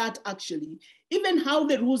based on that, actually, even how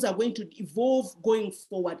the rules are going to evolve going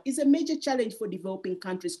forward is a major challenge for developing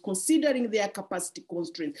countries, considering their capacity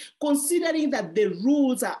constraints, considering that the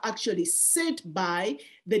rules are actually set by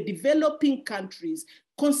the developing countries,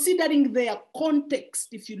 considering their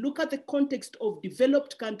context. If you look at the context of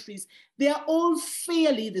developed countries, they are all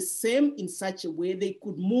fairly the same in such a way they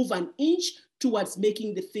could move an inch towards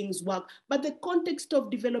making the things work. But the context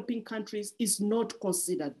of developing countries is not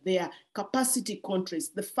considered. Their capacity constraints,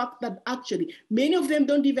 the fact that actually many of them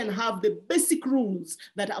don't even have the basic rules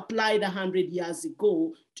that applied 100 years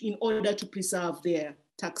ago in order to preserve their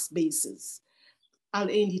tax bases.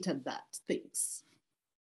 I'll end it at that. Thanks.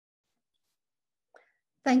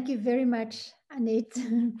 Thank you very much, Annet.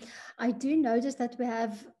 I do notice that we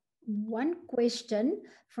have one question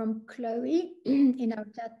from Chloe in our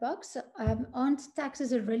chat box. Aren't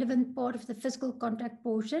taxes a relevant part of the fiscal contract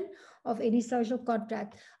portion of any social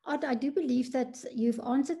contract? Odd, I do believe that you've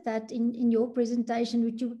answered that in your presentation.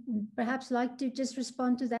 Would you perhaps like to just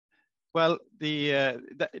respond to that? Well, this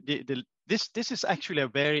is actually a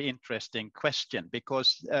very interesting question,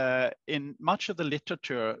 because in much of the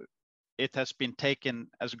literature, it has been taken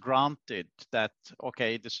as granted that,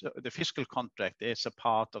 okay, the fiscal contract is a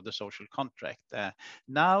part of the social contract.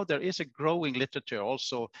 Now there is a growing literature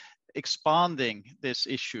also expanding this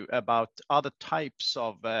issue about other types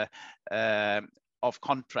of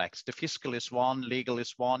contracts. The fiscal is one, legal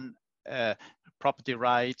is one, property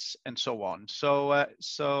rights, and so on.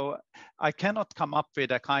 So I cannot come up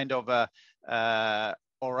with a kind of a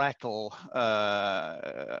oracle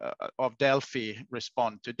of Delphi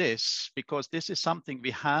respond to this, because this is something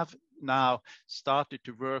we have now started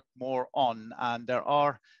to work more on, and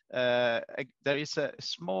there is a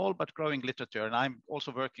small but growing literature, and I'm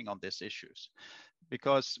also working on these issues,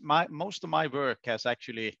 because most of my work has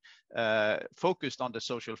actually focused on the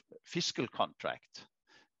social fiscal contract,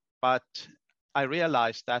 but I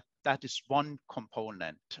realized that that is one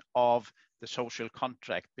component of the social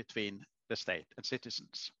contract between the state and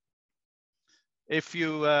citizens. If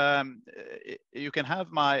you can have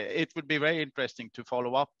it would be very interesting to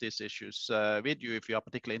follow up these issues with you if you are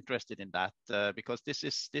particularly interested in that, because this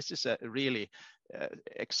is a really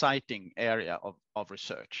exciting area of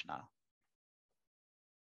research now.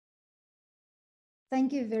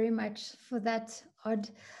 Thank you very much for that, Odd.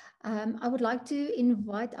 I would like to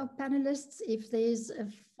invite our panelists if there's a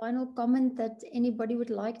final comment that anybody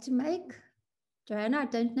would like to make. Johanna, I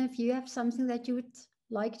don't know if you have something that you would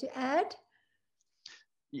like to add.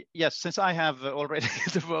 Yes, since I have already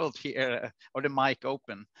the world here, or the mic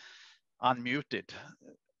open, unmuted.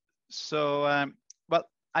 So, well,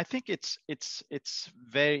 I think it's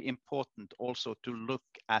very important also to look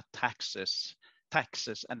at taxes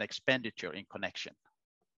and expenditure in connection.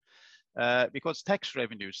 Because tax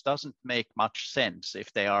revenues doesn't make much sense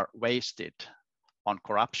if they are wasted on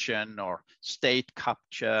corruption or state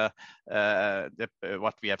capture,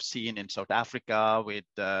 what we have seen in South Africa with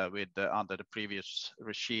under the previous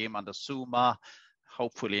regime, under Zuma.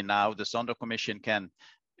 Hopefully now the Zondo Commission can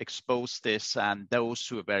expose this, and those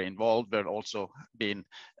who were involved were also being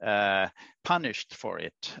punished for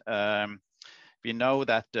it. We know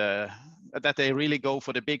that they really go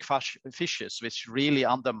for the big fishes, which really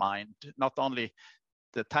undermined not only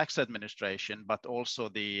the tax administration, but also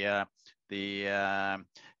the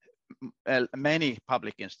many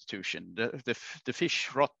public institutions. The fish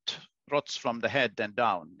rots from the head and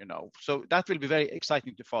down, you know. So that will be very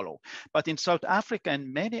exciting to follow. But in South Africa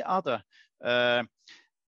and many other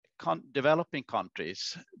developing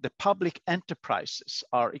countries, the public enterprises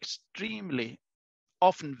are extremely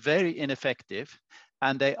often very ineffective,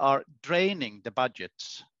 and they are draining the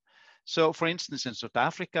budgets. So for instance, in South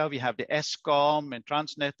Africa, we have the Eskom and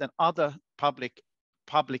Transnet and other public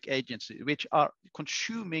agencies, which are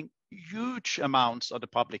consuming huge amounts of the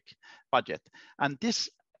public budget. And this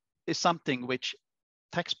is something which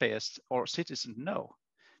taxpayers or citizens know.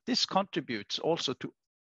 This contributes also to,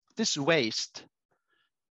 this waste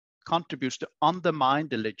contributes to undermine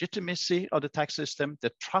the legitimacy of the tax system,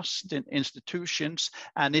 the trust in institutions,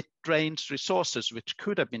 and it drains resources which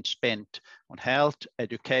could have been spent on health,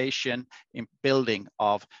 education, in building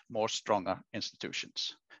of more stronger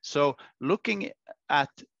institutions. So looking at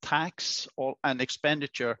tax and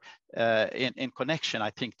expenditure in connection,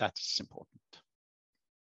 I think that's important.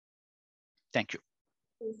 Thank you.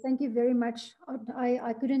 Thank you very much.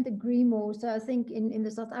 I couldn't agree more. So I think in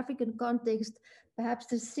the South African context, perhaps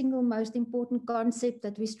the single most important concept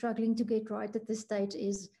that we're struggling to get right at this stage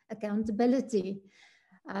is accountability.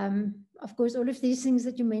 Of course, all of these things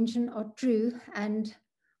that you mentioned are true, and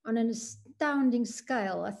on an astounding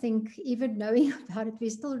scale. I think even knowing about it, we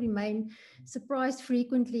still remain surprised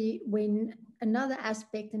frequently when another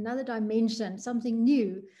aspect, another dimension, something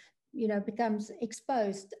new, you know, becomes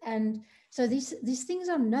exposed. And so these things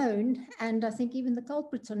are known, and I think even the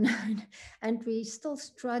culprits are known, and we're still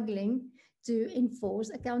struggling to enforce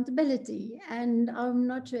accountability. And I'm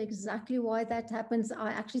not sure exactly why that happens. I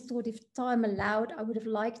actually thought if time allowed, I would have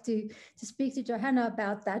liked to speak to Johanna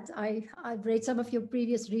about that. I've read some of your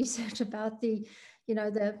previous research about the, you know,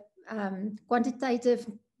 the quantitative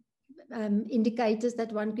indicators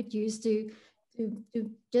that one could use to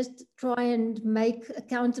just try and make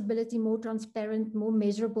accountability more transparent, more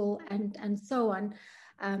measurable, and so on.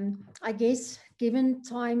 I guess given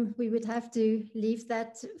time, we would have to leave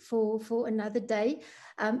that for another day.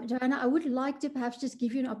 Johanna, I would like to perhaps just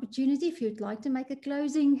give you an opportunity if you'd like to make a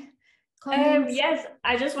closing comment. Yes,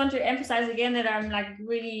 I just want to emphasize again that I'm like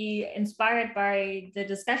really inspired by the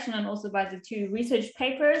discussion and also by the two research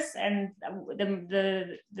papers, and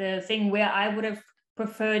the thing where I would have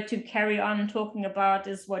preferred to carry on talking about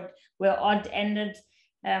is where Odd ended,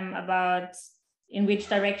 about in which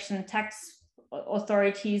direction tax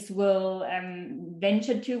authorities will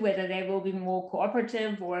venture to, whether they will be more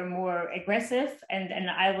cooperative or more aggressive. And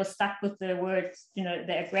I was stuck with the word, you know,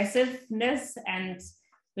 the aggressiveness, and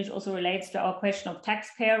which also relates to our question of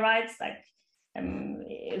taxpayer rights. Like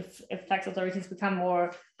if tax authorities become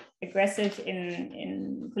more aggressive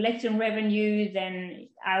in collecting revenue, then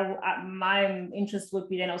my interest would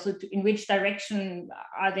be then also in which direction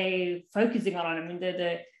are they focusing on? I mean,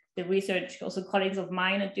 the research also colleagues of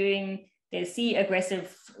mine are doing, they see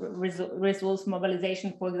aggressive resource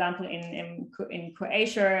mobilization, for example, in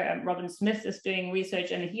Croatia. Robin Smith is doing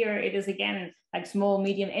research, and here it is again like small,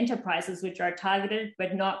 medium enterprises which are targeted,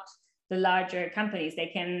 but not the larger companies. They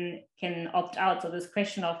can opt out. So this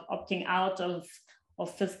question of opting out of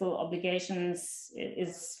fiscal obligations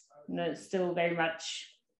is, you know, still very much,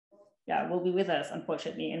 yeah, will be with us,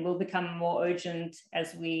 unfortunately, and will become more urgent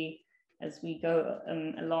as we go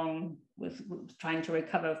along with trying to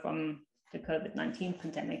recover from the COVID-19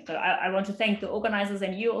 pandemic. So I want to thank the organizers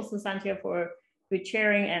and you also, Sansia, for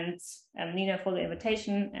chairing, and Nina for the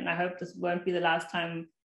invitation. And I hope this won't be the last time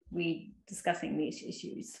we discussing these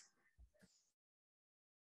issues.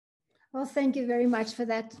 Well, thank you very much for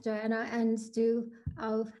that, Johanna, and to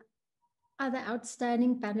our other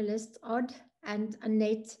outstanding panelists, Odd and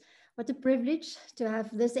Annet. What a privilege to have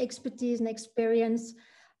this expertise and experience,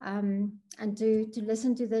 and to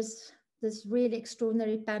listen to this really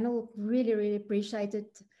extraordinary panel. Really appreciated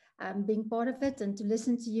being part of it, and to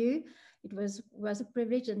listen to you. It was a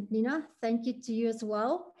privilege. And Nina, thank you to you as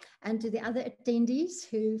well, and to the other attendees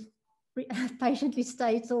who patiently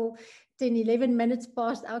stayed till 10-11 minutes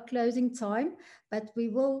past our closing time, but we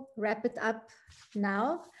will wrap it up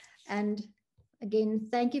now. And again,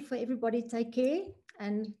 thank you for everybody. Take care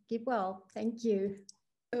and keep well. Thank you.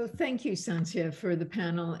 Oh, thank you, Sansia, for the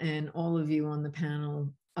panel, and all of you on the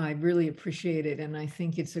panel. I really appreciate it, and I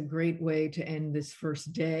think it's a great way to end this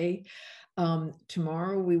first day.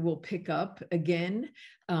 Tomorrow we will pick up again,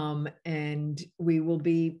 and we will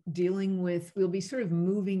be we'll be sort of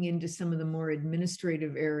moving into some of the more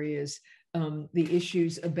administrative areas, the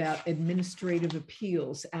issues about administrative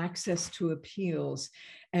appeals, access to appeals,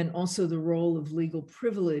 and also the role of legal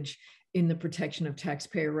privilege in the protection of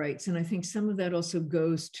taxpayer rights. And I think some of that also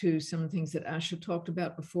goes to some of the things that Asha talked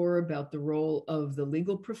about before about the role of the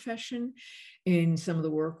legal profession in some of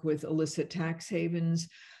the work with illicit tax havens,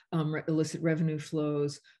 illicit revenue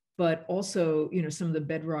flows, but also, you know, some of the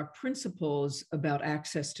bedrock principles about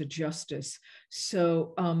access to justice.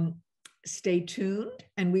 So stay tuned,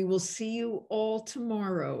 and we will see you all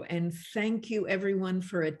tomorrow. And thank you everyone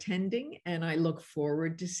for attending, and I look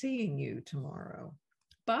forward to seeing you tomorrow.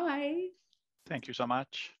 Bye. Thank you so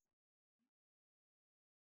much.